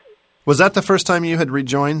 And was that the first time you had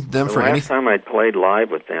rejoined them for anything? The last time I'd played live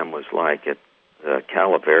with them was like at the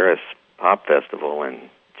Calaveras Pop Festival in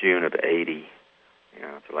June of '80.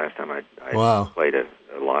 It's the last time I played a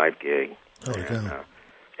live gig. Oh,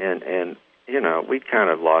 and we kind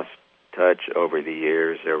of lost touch over the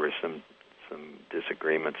years. There were some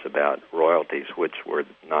disagreements about royalties, which was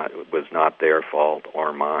not their fault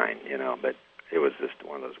or mine, but it was just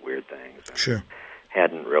one of those weird things. Sure.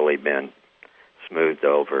 Hadn't really been smoothed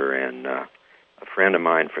over, and a friend of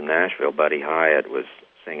mine from Nashville, Buddy Hyatt, was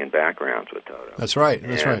singing backgrounds with Toto. That's right.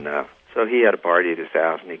 So he had a party at his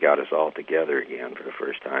house, and he got us all together again for the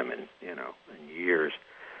first time in years,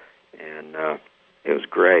 and it was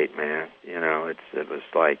great, man. It was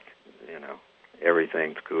like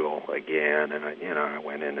everything's cool again, and I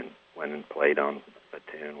went in and played on a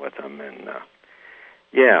tune with them, and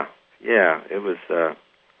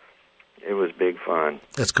it was big fun.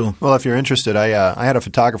 That's cool. Well, if you're interested, I had a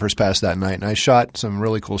photographer's pass that night, and I shot some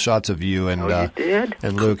really cool shots of you and you did?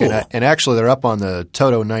 And Luke, cool. and actually they're up on the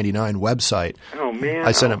Toto 99 website. Oh man,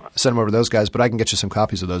 I sent them over to those guys, but I can get you some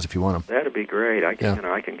copies of those if you want them. That'd be great. I can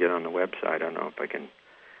get on the website. I don't know if I can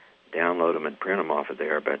download them and print them off of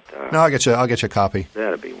there, but no, I'll get you a copy.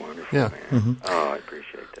 That'd be wonderful, yeah. man. Mm-hmm. Oh, I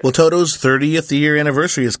appreciate that. Well, Toto's 30th year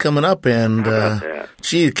anniversary is coming up, and how about that?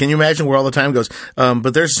 Gee, can you imagine where all the time goes?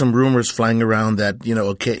 But there's some rumors flying around that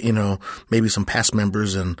maybe some past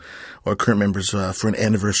members or current members for an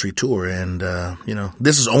anniversary tour, and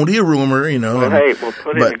this is only a rumor, Well, hey, we'll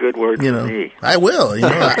put in a good word for me. I will.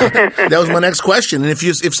 That was my next question. And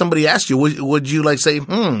if somebody asked you, would you say,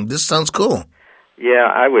 this sounds cool? Yeah,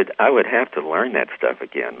 I would have to learn that stuff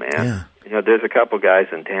again, man. Yeah. There's a couple guys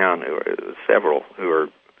in town several who are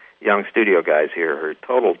young studio guys here who are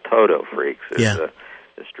total Toto freaks.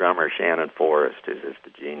 This drummer Shannon Forrest is just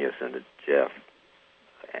a genius, and Jeff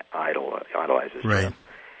idolizes right. him.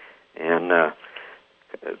 And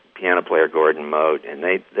piano player Gordon Mote, and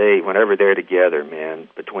they whenever they're together, man,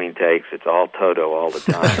 between takes, it's all Toto all the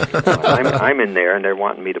time. I'm in there, and they're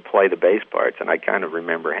wanting me to play the bass parts, and I kind of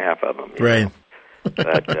remember half of them. Right. Know?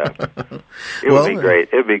 But it would be great.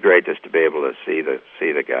 It would be great just to be able to see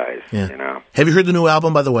the guys. Yeah. Have you heard the new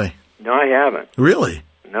album, by the way? No, I haven't. Really?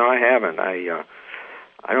 No, I haven't.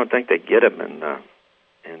 I don't think they get them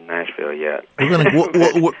in Nashville yet. We're gonna,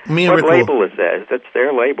 me and what Rick label is that? That's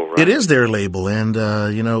their label, right? It is their label, and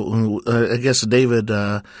I guess David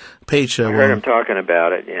Page. I heard him talking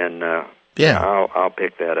about it, and yeah, I'll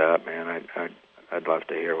pick that up, man. I'd love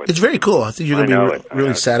to hear what. It's very cool. I think you're going to be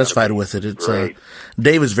really satisfied with it. It's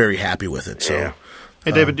Dave is very happy with it. So,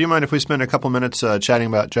 hey, David, do you mind if we spend a couple minutes chatting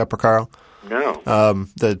about Jeff Porcaro? No.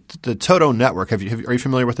 The Toto Network. Are you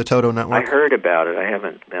familiar with the Toto Network? I heard about it. I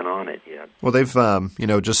haven't been on it yet. Well, they've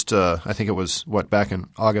just I think it was back in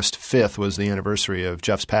August 5th was the anniversary of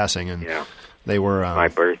Jeff's passing, and they were my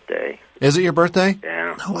birthday. Is it your birthday?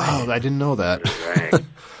 Yeah. Oh, wow, I didn't know that. Right.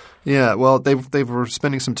 Yeah, well, they were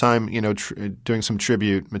spending some time, doing some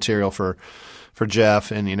tribute material for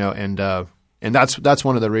Jeff, and and that's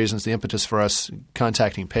one of the reasons, the impetus for us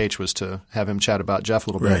contacting Paige was to have him chat about Jeff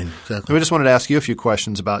a little bit. Exactly. And we just wanted to ask you a few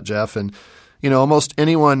questions about Jeff, and almost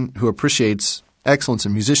anyone who appreciates excellence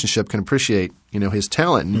in musicianship can appreciate, his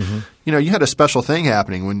talent. And, you had a special thing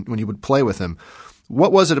happening when you would play with him.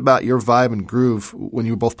 What was it about your vibe and groove when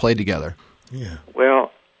you both played together? Yeah.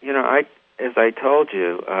 Well, as I told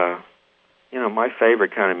you, my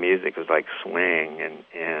favorite kind of music was like swing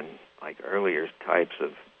and like earlier types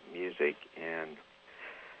of music. And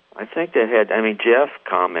I think Jeff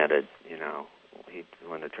commented,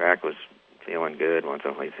 when the track was feeling good once,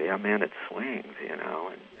 he'd say, "Oh man, it swings," and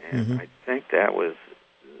I think that was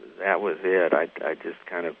it. I just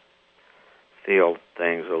kind of feel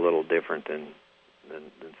things a little different than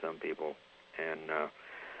some people, and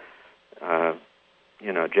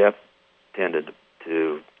Jeff tended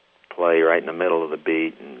to play right in the middle of the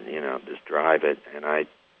beat and just drive it, and I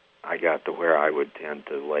got to where I would tend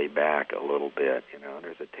to lay back a little bit.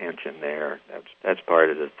 There's a tension there. That's part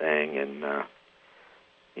of the thing, and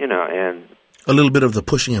and a little bit of the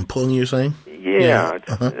pushing and pulling, you're saying? Yeah,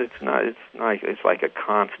 it's not. It's nice. It's like a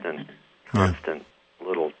constant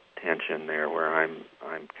little tension there where I'm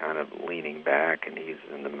kind of leaning back and he's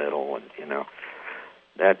in the middle, and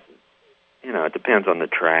that it depends on the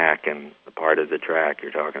track and the part of the track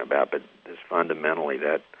you're talking about, but just fundamentally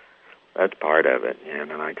that's part of it.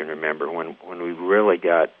 And I can remember when we really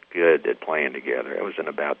got good at playing together. It was in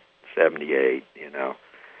about 78.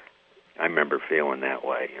 I remember feeling that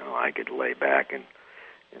way. I could lay back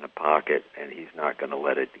in a pocket, and he's not going to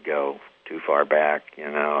let it go too far back.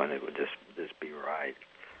 And it would just be right.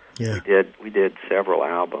 Yeah. We did several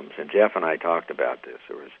albums, and Jeff and I talked about this.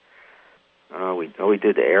 There was we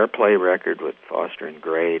did the Airplay record with Foster and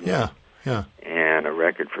Graydon. Yeah. And a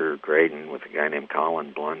record for Graydon with a guy named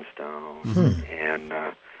Colin Blunstone, and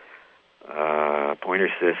Pointer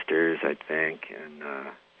Sisters, I think, and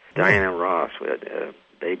Diana Ross with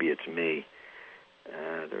Baby It's Me.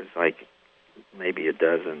 There's like maybe a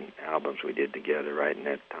dozen albums we did together right in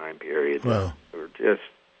that time period. Wow. They were just,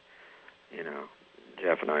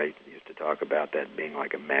 Jeff and I used to talk about that being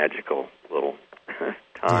like a magical little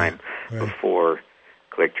time before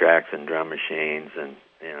click tracks and drum machines, and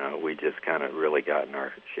we just kind of really gotten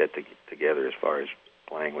our shit together as far as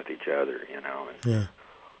playing with each other, And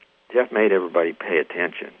Jeff made everybody pay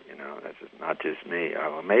attention, That's not just me.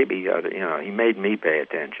 Maybe other, he made me pay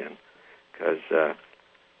attention because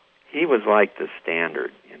he was like the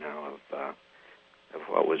standard, of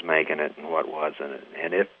what was making it and what wasn't.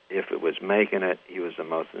 And if it was making it, he was the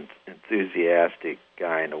most enthusiastic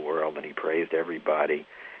guy in the world, and he praised everybody.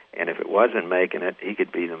 And if it wasn't making it, he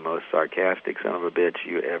could be the most sarcastic son of a bitch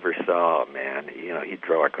you ever saw, man. He'd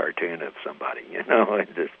draw a cartoon of somebody, and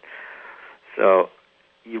just so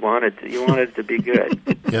you wanted it to be good,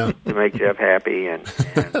 yeah, to make Jeff happy and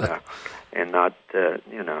not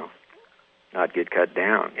not get cut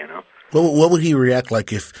down, Well, what would he react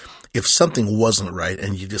like if something wasn't right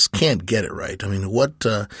and you just can't get it right? I mean, what?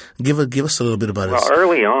 Give us a little bit about it. Well,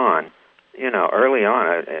 early on,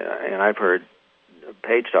 and I've heard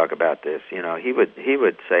Page talk about this. He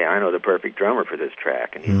would say, "I know the perfect drummer for this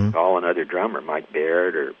track," and he'd call another drummer, Mike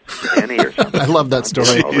Baird or Benny or something. I love that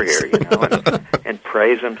story. Over here, and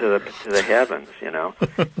praise him to the heavens,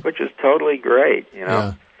 which is totally great,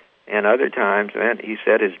 Yeah. And other times, man, he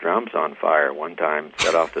set his drums on fire. One time,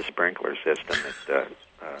 set off the sprinkler system at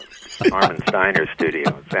Armin Steiner's studio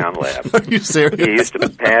at Sound Lab. Are you serious? He used to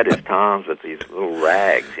pad his toms with these little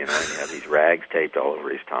rags, and he had these rags taped all over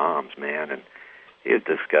his toms, man, and he was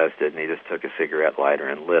disgusted, and he just took a cigarette lighter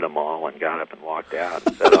and lit them all and got up and walked out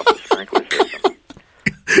and set off the sprinkler system.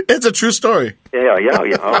 It's a true story. Yeah.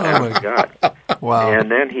 Oh my God. Wow.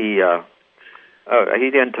 And then he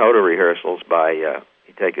did total rehearsals by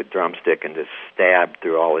he'd take a drumstick and just stab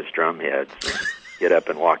through all his drum heads and get up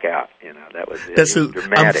and walk out. That was it. That's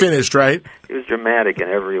dramatic. I'm finished, right? It was dramatic in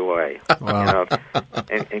every way. Wow.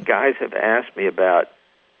 And guys have asked me about,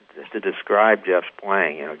 just to describe Jeff's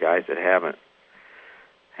playing, guys that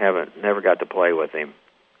never got to play with him.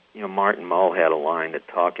 Martin Mull had a line that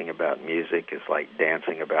talking about music is like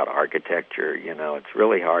dancing about architecture. It's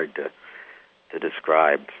really hard to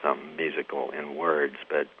describe some musical in words,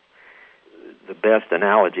 but the best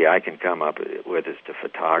analogy I can come up with is to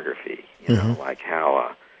photography. Like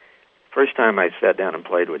how first time I sat down and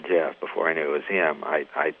played with Jeff before I knew it was him, I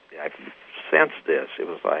sensed this. It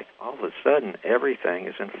was like all of a sudden everything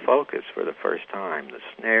is in focus for the first time. The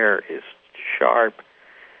snare is sharp.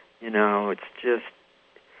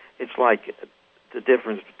 It's like the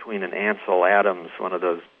difference between an Ansel Adams, one of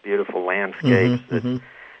those beautiful landscapes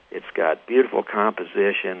it's got beautiful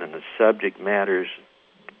composition and the subject matter's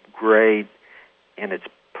great, and it's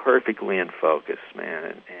perfectly in focus, man.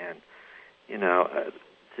 And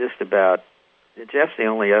just about Jeff's the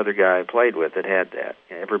only other guy I played with that had that.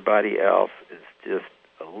 Everybody else is just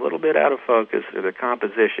a little bit out of focus, or the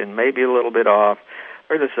composition maybe a little bit off,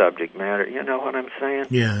 or the subject matter. You know what I'm saying?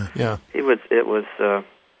 Yeah. It was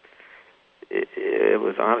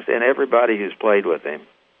honest, and everybody who's played with him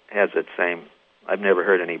has that same. I've never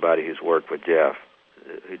heard anybody who's worked with Jeff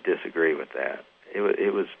who disagree with that.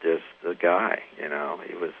 It was just the guy, you know.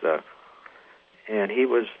 He was, and he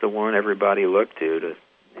was the one everybody looked to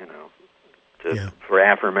for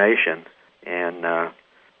affirmation, and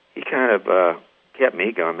he kind of kept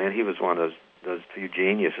me going. Man, he was one of those few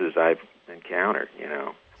geniuses I've encountered. You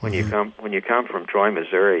know, when you come from Troy,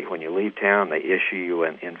 Missouri, when you leave town, they issue you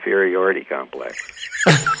an inferiority complex.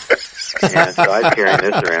 And so I was carrying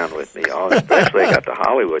this around with me, especially I got to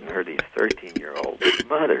Hollywood and heard these 13-year-old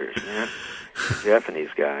mothers, man, Jeff and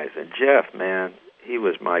these guys. And Jeff, man, he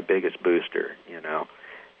was my biggest booster, you know.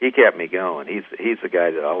 He kept me going. He's the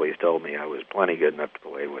guy that always told me I was plenty good enough to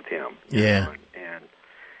play with him. Yeah. And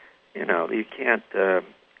you know, you can't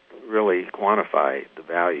really quantify the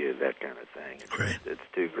value of that kind of thing. It's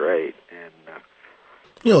too great. And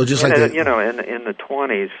you know, just like that. You know, in the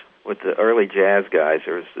 20s with the early jazz guys,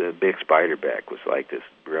 there was Big Spiderbeck was like this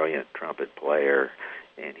brilliant trumpet player,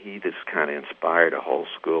 and he just kind of inspired a whole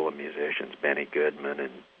school of musicians, Benny Goodman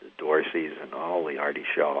and the Dorseys and Artie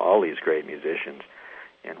Shaw, all these great musicians.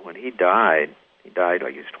 And when he died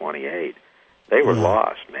like he was 28. They were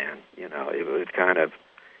lost, man. You know, it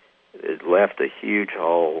left a huge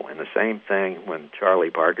hole. And the same thing when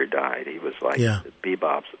Charlie Parker died. He was like the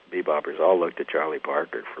beboppers all looked at Charlie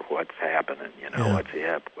Parker for what's happening, you know, what's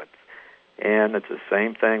hip, and it's the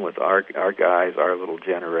same thing with our guys, our little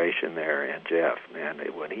generation there, and Jeff, man.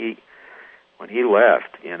 When he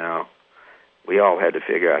left, you know, we all had to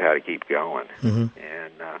figure out how to keep going. And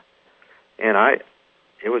I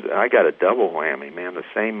got a double whammy, man. The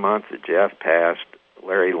same month that Jeff passed,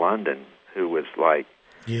 Larry London, who was like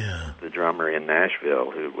the drummer in Nashville,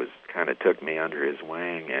 who was kind of took me under his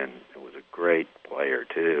wing and was a great player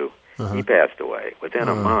too. He passed away within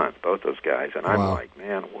a month, both those guys, and I'm like,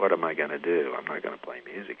 man, what am I going to do? I'm not going to play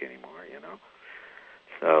music anymore, you know.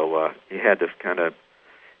 So you had to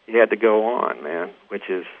go on, man, which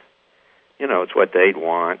is, you know, it's what they'd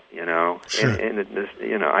want, you know. Sure. And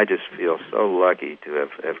you know, I just feel so lucky to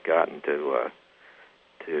have gotten to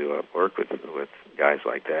work with guys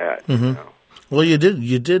like that. You know? Well, you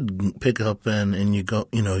did pick up and you go,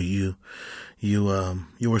 you know, you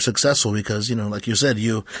were successful because, you know, like you said,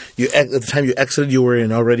 you at the time you exited, you were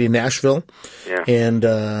already in Nashville. Yeah. And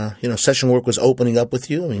you know, session work was opening up with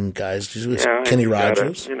you. I mean, guys, Kenny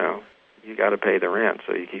Rogers. You know, you got to pay the rent,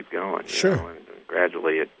 so you keep going. You know, and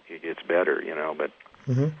gradually it gets better, you know. But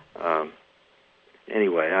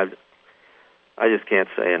anyway, I just can't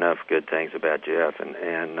say enough good things about Jeff.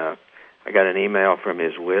 And I got an email from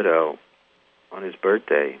his widow on his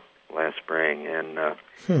birthday last spring, and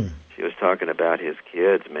she was talking about his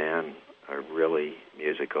kids, man, are really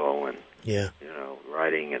musical and, you know,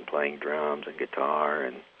 writing and playing drums and guitar,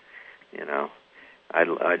 and, you know,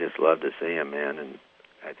 I just love to see him, man. And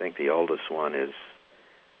I think the oldest one was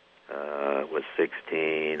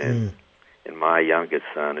 16, and my youngest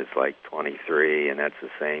son is like 23, and that's the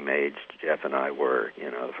same age Jeff and I were, you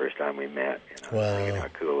know, the first time we met. You know, thinking how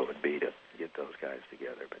cool it would be to get those guys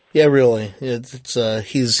together. But yeah, really, it's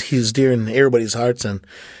he's dear in everybody's hearts, and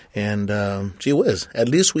gee whiz, at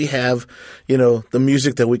least we have, you know, the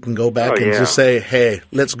music that we can go back and just say, hey,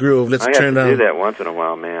 let's groove, let's turn it on. I have to do that once in a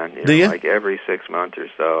while, man. You know, do you? Like every 6 months or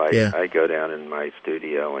so, I go down in my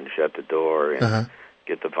studio and shut the door and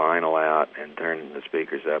get the vinyl out and turn the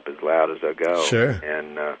speakers up as loud as they'll go. Sure.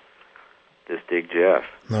 And just dig Jeff.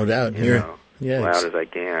 No doubt. You know, as loud as I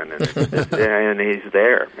can. And he's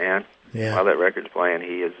there, man. Yeah. While that record's playing,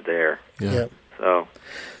 he is there. Yeah. So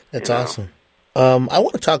that's awesome. I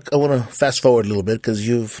want to fast forward a little bit because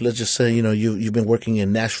let's just say, you know, you've been working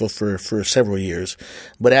in Nashville for several years,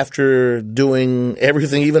 but after doing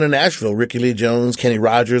everything, even in Nashville, Ricky Lee Jones, Kenny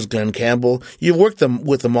Rogers, Glenn Campbell, you've worked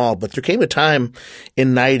with them all, but there came a time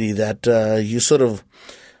in '90 that you sort of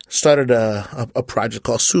started a project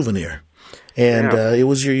called Souvenir. And it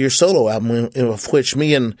was your solo album, of which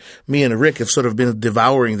me and Rick have sort of been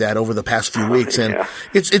devouring that over the past few weeks, and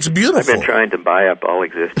it's beautiful. I've been trying to buy up all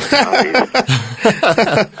existing copies.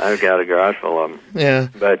 I've got a garage full of them. Yeah,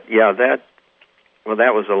 but that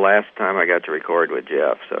was the last time I got to record with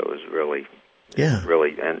Jeff, so it was really,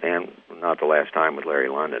 and not the last time with Larry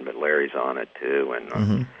London, but Larry's on it too,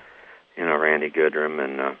 and you know, Randy Goodrum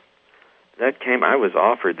and. I was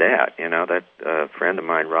offered that, you know, that friend of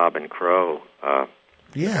mine, Robin Crow, kind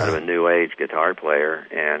of a new age guitar player,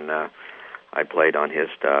 and I played on his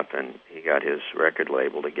stuff, and he got his record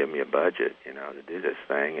label to give me a budget, to do this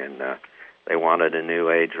thing, and they wanted a new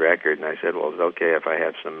age record, and I said, well, it's okay if I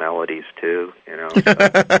have some melodies too,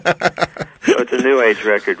 So it's a new age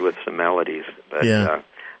record with some melodies, but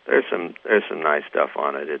there's some nice stuff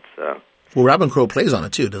on it. It's well, Robin Crow plays on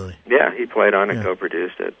it too, doesn't he? Yeah, he played on it,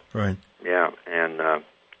 co-produced it. Right. Yeah, and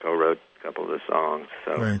co-wrote a couple of the songs.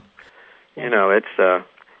 So, right. It's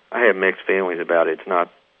I have mixed feelings about it. It's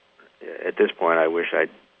not at this point. I wish I'd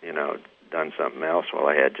done something else while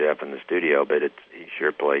I had Jeff in the studio, but he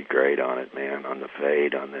sure played great on it, man. On the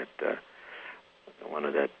fade, on that one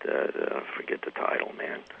of that I forget the title,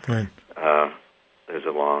 man. Right. There's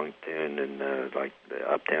a long tune and like the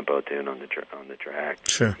up-tempo tune on the track.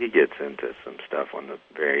 Sure. He gets into some stuff on the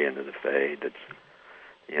very end of the fade that's,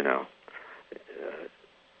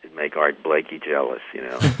 it'd make Art Blakey jealous,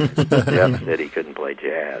 Jeff said he couldn't play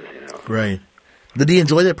jazz, Right. Did he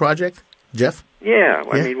enjoy that project, Jeff? Yeah.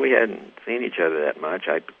 I mean, we hadn't seen each other that much.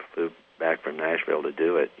 I flew back from Nashville to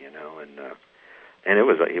do it, and it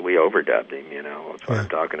was we overdubbed him, That's what I'm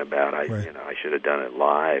talking about. I should have done it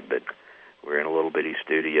live, but we're in a little bitty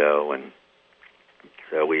studio, and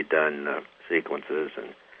so we'd done sequences,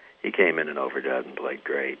 and he came in and overdubbed and played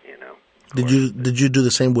great, Did you do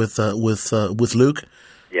the same with Luke?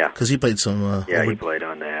 Yeah, because he played some. He played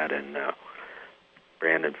on that, and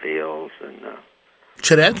Brandon Fields and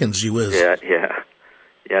Chet Atkins. You was. Yeah.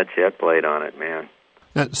 Chet played on it, man.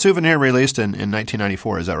 Now, Souvenir released in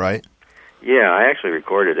 1994. Is that right? Yeah, I actually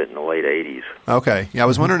recorded it in the late '80s. Okay. Yeah, I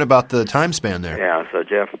was wondering about the time span there. Yeah, so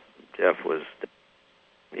Jeff was,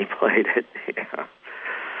 he played it,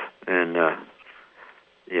 and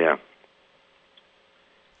yeah.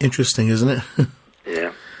 Interesting, isn't it?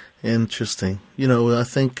 Yeah. Interesting. I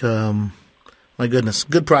think, my goodness,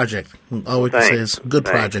 good project. All we can say is good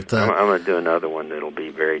project. I'm going to do another one that'll be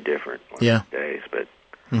very different one of these days, but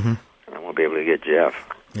I won't be able to get Jeff.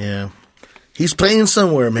 Yeah. He's playing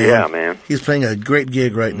somewhere, man. Yeah, man. He's playing a great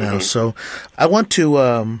gig right now. So I want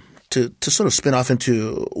to sort of spin off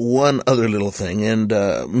into one other little thing. And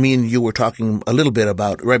me and you were talking a little bit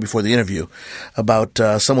about, right before the interview, about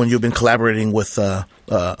someone you've been collaborating with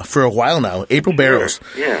for a while now, April Barrows.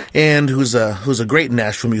 Yeah. And who's a great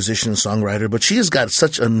Nashville musician and songwriter. But she has got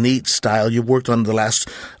such a neat style. You've worked on the last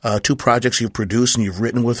two projects you've produced and you've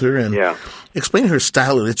written with her. And explain her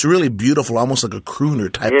style. It's really beautiful, almost like a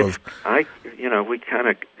crooner type of. We kind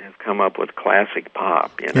of have come up with classic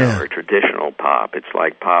pop, or traditional pop. It's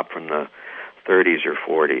like pop from the 30s or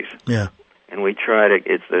 40s. Yeah. And we try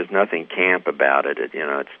to. There's nothing camp about it.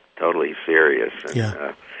 It's totally serious.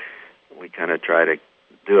 And, we kind of try to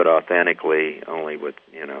do it authentically, only with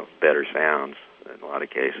better sounds in a lot of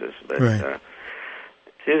cases. But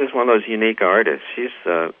she's just one of those unique artists.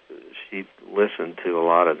 She listened to a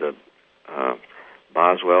lot of the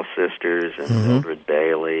Boswell sisters and Mildred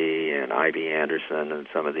Bailey and Ivy Anderson and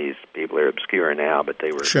some of these people. They're obscure now, but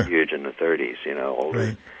they were huge in the 30s,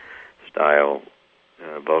 older style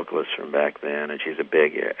vocalists from back then. And she's a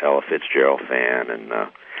big Ella Fitzgerald fan and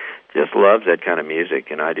just loves that kind of music,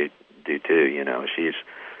 and I do too.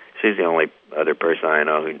 She's the only other person I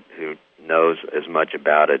know who knows as much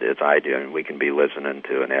about it as I do. And we can be listening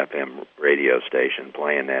to an FM radio station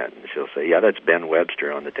playing that, and she'll say, "Yeah, that's Ben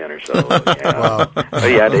Webster on the tenor solo." Wow. Oh,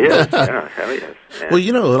 yeah, it is. Yeah, hell yes. Yeah.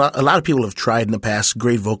 Well, a lot of people have tried in the past,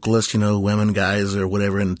 great vocalists, women, guys, or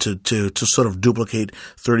whatever, and to sort of duplicate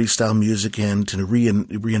 30s style music and to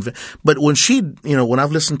reinvent. But when when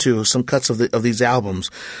I've listened to some cuts of these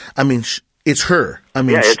albums, I mean. It's her. I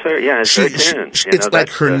mean, it's her. Yeah, it's her tune. It's like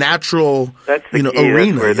her natural, that's the key.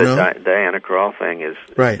 arena. That's where the Diana Krall thing is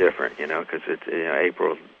right. different. Because it's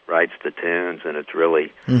April writes the tunes, and it's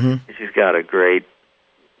really she's got a great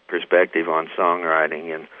perspective on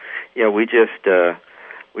songwriting. And we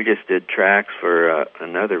just did tracks for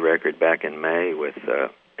another record back in May with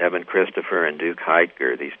Evan Christopher and Duke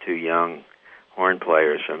Heitger, these two young horn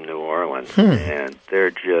players from New Orleans, and they're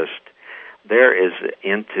as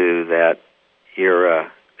into that era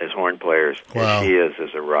as horn players as she is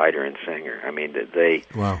as a writer and singer. I mean,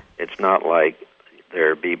 it's not like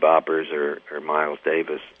they're beboppers or Miles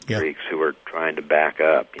Davis freaks who are trying to back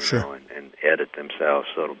up, and edit themselves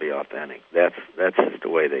so it'll be authentic. That's just the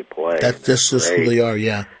way they play. That's just who they are,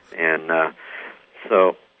 yeah. And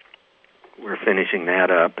so we're finishing that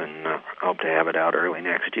up, and hope to have it out early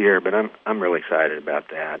next year. But I'm really excited about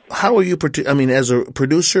that. How are you? As a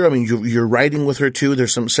producer, you're writing with her too.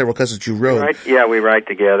 There's several cuts that you wrote. We write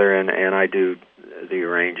together, and I do the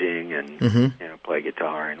arranging and play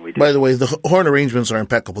guitar. And we. By the way, the horn arrangements are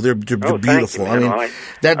impeccable. They're beautiful. Thank you, man.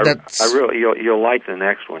 That's. I really you'll like the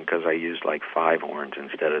next one because I used like 5 horns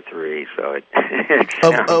instead of 3. So it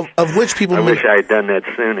of which people. I wish I had done that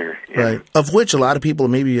sooner. Yeah. Right. Of which a lot of people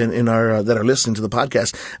maybe in our that are listening to the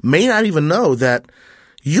podcast may not even know that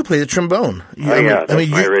you play the trombone. That's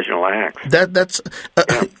my original act. That's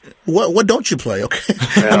what don't you play? Okay.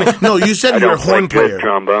 Well, you said you're a horn player. Good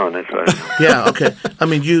trombone. That's what. Yeah. Okay. I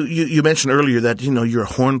mean, you mentioned earlier that you're a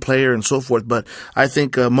horn player and so forth, but I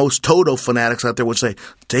think most Toto fanatics out there would say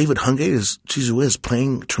David Hungate is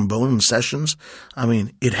playing trombone in sessions. I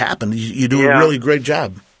mean, it happened. You do a really great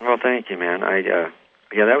job. Well, thank you, man.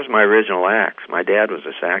 That was my original act. My dad was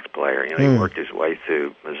a sax player. He worked his way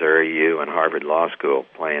through Missouri U and Harvard Law School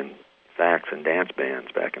playing sax and dance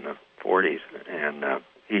bands back in the 40s. And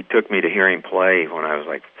he took me to hear him play when I was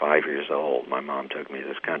like 5 years old. My mom took me to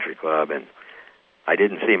this country club, and I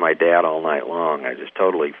didn't see my dad all night long. I just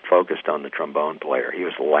totally focused on the trombone player. He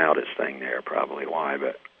was the loudest thing there, probably why,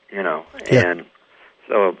 but, And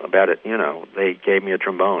so about it, they gave me a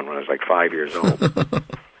trombone when I was like 5 years old.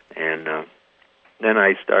 And then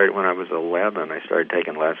I started, when I was 11, I started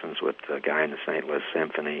taking lessons with a guy in the St. Louis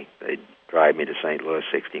Symphony. They'd drive me to St. Louis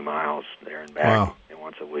 60 miles there and back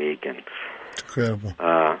once a week. And it's incredible.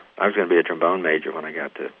 I was going to be a trombone major when I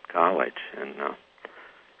got to college, and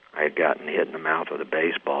I had gotten hit in the mouth with a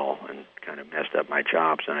baseball and kind of messed up my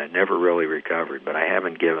chops, and I never really recovered, but I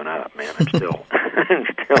haven't given up, man. I'm still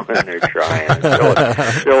in there trying. I'm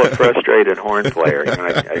still a frustrated horn player.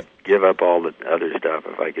 I'd give up all the other stuff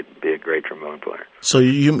if I could be a great trombone player. So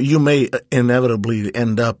you may inevitably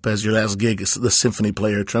end up as your last gig as the symphony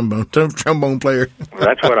player, trombone player. Well,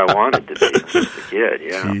 that's what I wanted to be as a kid,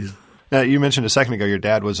 yeah. Jeez. Now, you mentioned a second ago your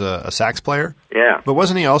dad was a sax player. Yeah. But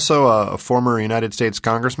wasn't he also a former United States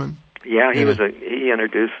congressman? Yeah, he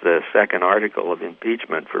introduced the second article of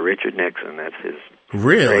impeachment for Richard Nixon. That's his.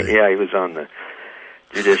 Really? Yeah, he was on the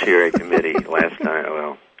Judiciary Committee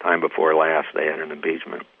time before last they had an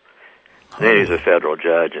impeachment. Then he was a federal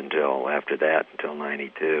judge until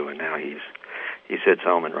 92, and now he sits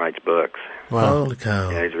home and writes books. Wow. Holy cow.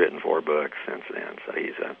 Yeah, he's written 4 books since then, so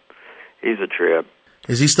he's a trip.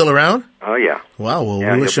 Is he still around? Oh, yeah. Wow. Well,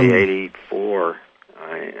 yeah, we wish he'll be him 84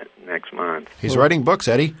 next month. He's writing books,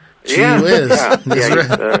 Eddie. Yeah,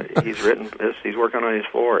 he's written this. He's working on his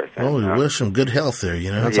 4th. Oh, we wish him good health there,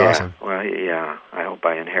 That's awesome. Well, yeah, I hope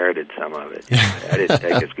I inherited some of it. I didn't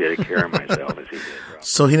take as good a care of myself as he did. Probably.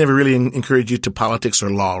 So he never really encouraged you to politics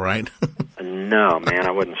or law, right? No, man,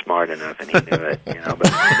 I wasn't smart enough, and he knew it.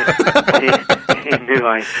 But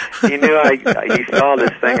he saw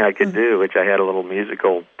this thing I could do, which I had a little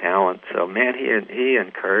musical talent. So, man, he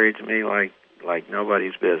encouraged me like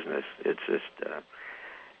nobody's business. It's just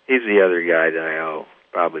he's the other guy that I owe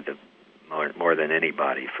probably more than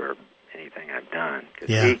anybody for anything I've done.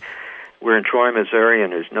 Yeah. We're in Troy, Missouri,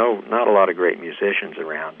 and there's not a lot of great musicians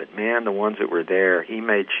around. But, man, the ones that were there, he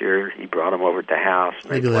made sure he brought them over to the house,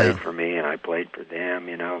 and they played for me, and I played for them,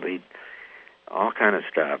 all kind of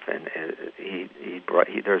stuff. And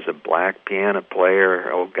there's a black piano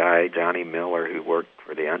player, old guy, Johnny Miller, who worked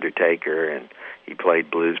for The Undertaker, and he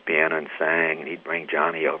played blues piano and sang, and he'd bring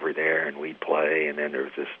Johnny over there, and we'd play. And then there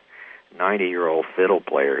was this 90-year-old fiddle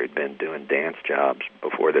player who'd been doing dance jobs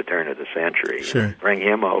before the turn of the century. Sure. Bring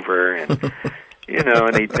him over, and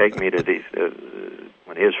and he'd take me to these.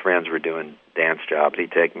 When his friends were doing dance jobs,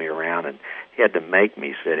 he'd take me around, and he had to make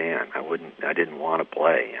me sit in. I didn't want to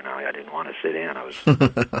play. I didn't want to sit in. I was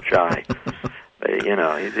shy. But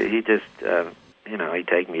he just he'd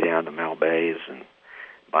take me down to Mel Bay's and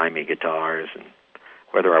buy me guitars, and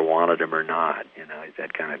whether I wanted them or not, he's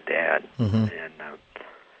that kind of dad. Mm-hmm. And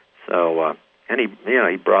so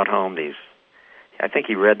he brought home these. I think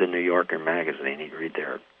he read the New Yorker magazine. He'd read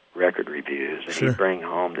their record reviews, and he'd bring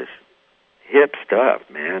home this hip stuff,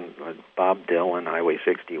 man, with Bob Dylan, Highway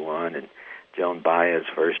 61, and Joan Baez's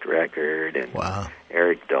first record, and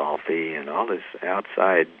Eric Dolphy, and all this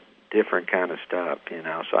outside different kind of stuff,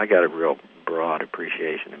 So I got a real broad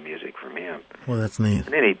appreciation of music from him. Well, that's neat.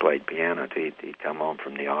 And then he played piano. He'd come home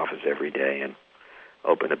from the office every day and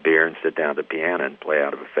open a beer and sit down at the piano and play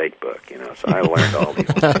out of a fake book, So I learned all these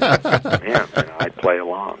things from him. I'd play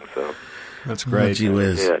along, so. That's great. Gee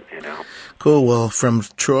whiz. That's it, Cool. Well, from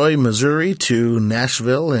Troy, Missouri to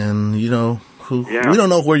Nashville, and we don't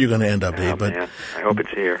know where you're going to end up, Dave. But man. I hope it's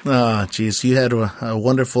here. Geez, you had a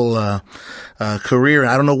wonderful career.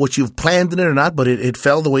 I don't know what you've planned in it or not, but it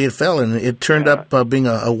fell the way it fell, and it turned up being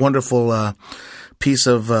a wonderful piece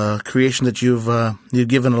of creation that you've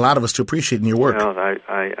given a lot of us to appreciate in your work.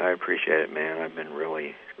 I appreciate it, man. I've been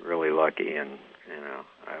really, really lucky, and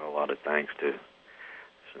I have a lot of thanks to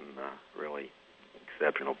some really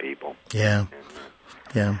exceptional people. Yeah.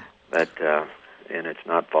 And, and it's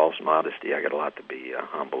not false modesty. I got a lot to be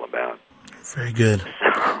humble about. Very good.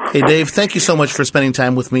 Hey, Dave, thank you so much for spending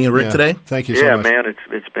time with me and Rick today. Thank you so much. Yeah, man,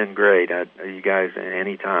 it's been great. You guys,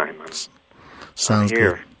 anytime. Sounds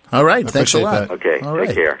here. good. All right, thanks a lot. That. Okay, All right.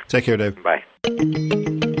 Take care. Take care, Dave. Bye.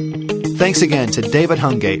 Thanks again to David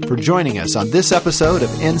Hungate for joining us on this episode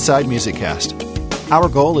of Inside Music Cast. Our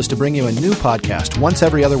goal is to bring you a new podcast once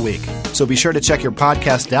every other week, so be sure to check your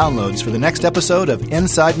podcast downloads for the next episode of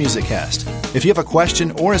Inside Music Cast. If you have a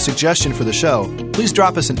question or a suggestion for the show, please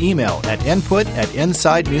drop us an email at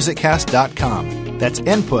input@insidemusiccast.com. That's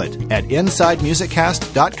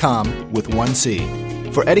input@insidemusiccast.com with one C.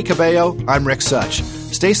 For Eddie Cabello, I'm Rick Such.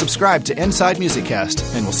 Stay subscribed to Inside Music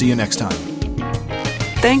Cast, and we'll see you next time.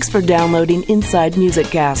 Thanks for downloading Inside Music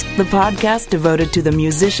Cast, the podcast devoted to the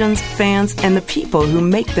musicians, fans, and the people who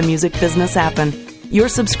make the music business happen. Your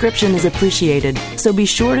subscription is appreciated, so be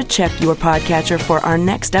sure to check your podcatcher for our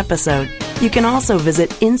next episode. You can also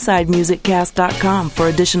visit InsideMusicCast.com for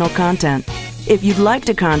additional content. If you'd like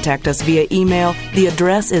to contact us via email, the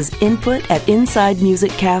address is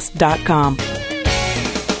input@InsideMusicCast.com.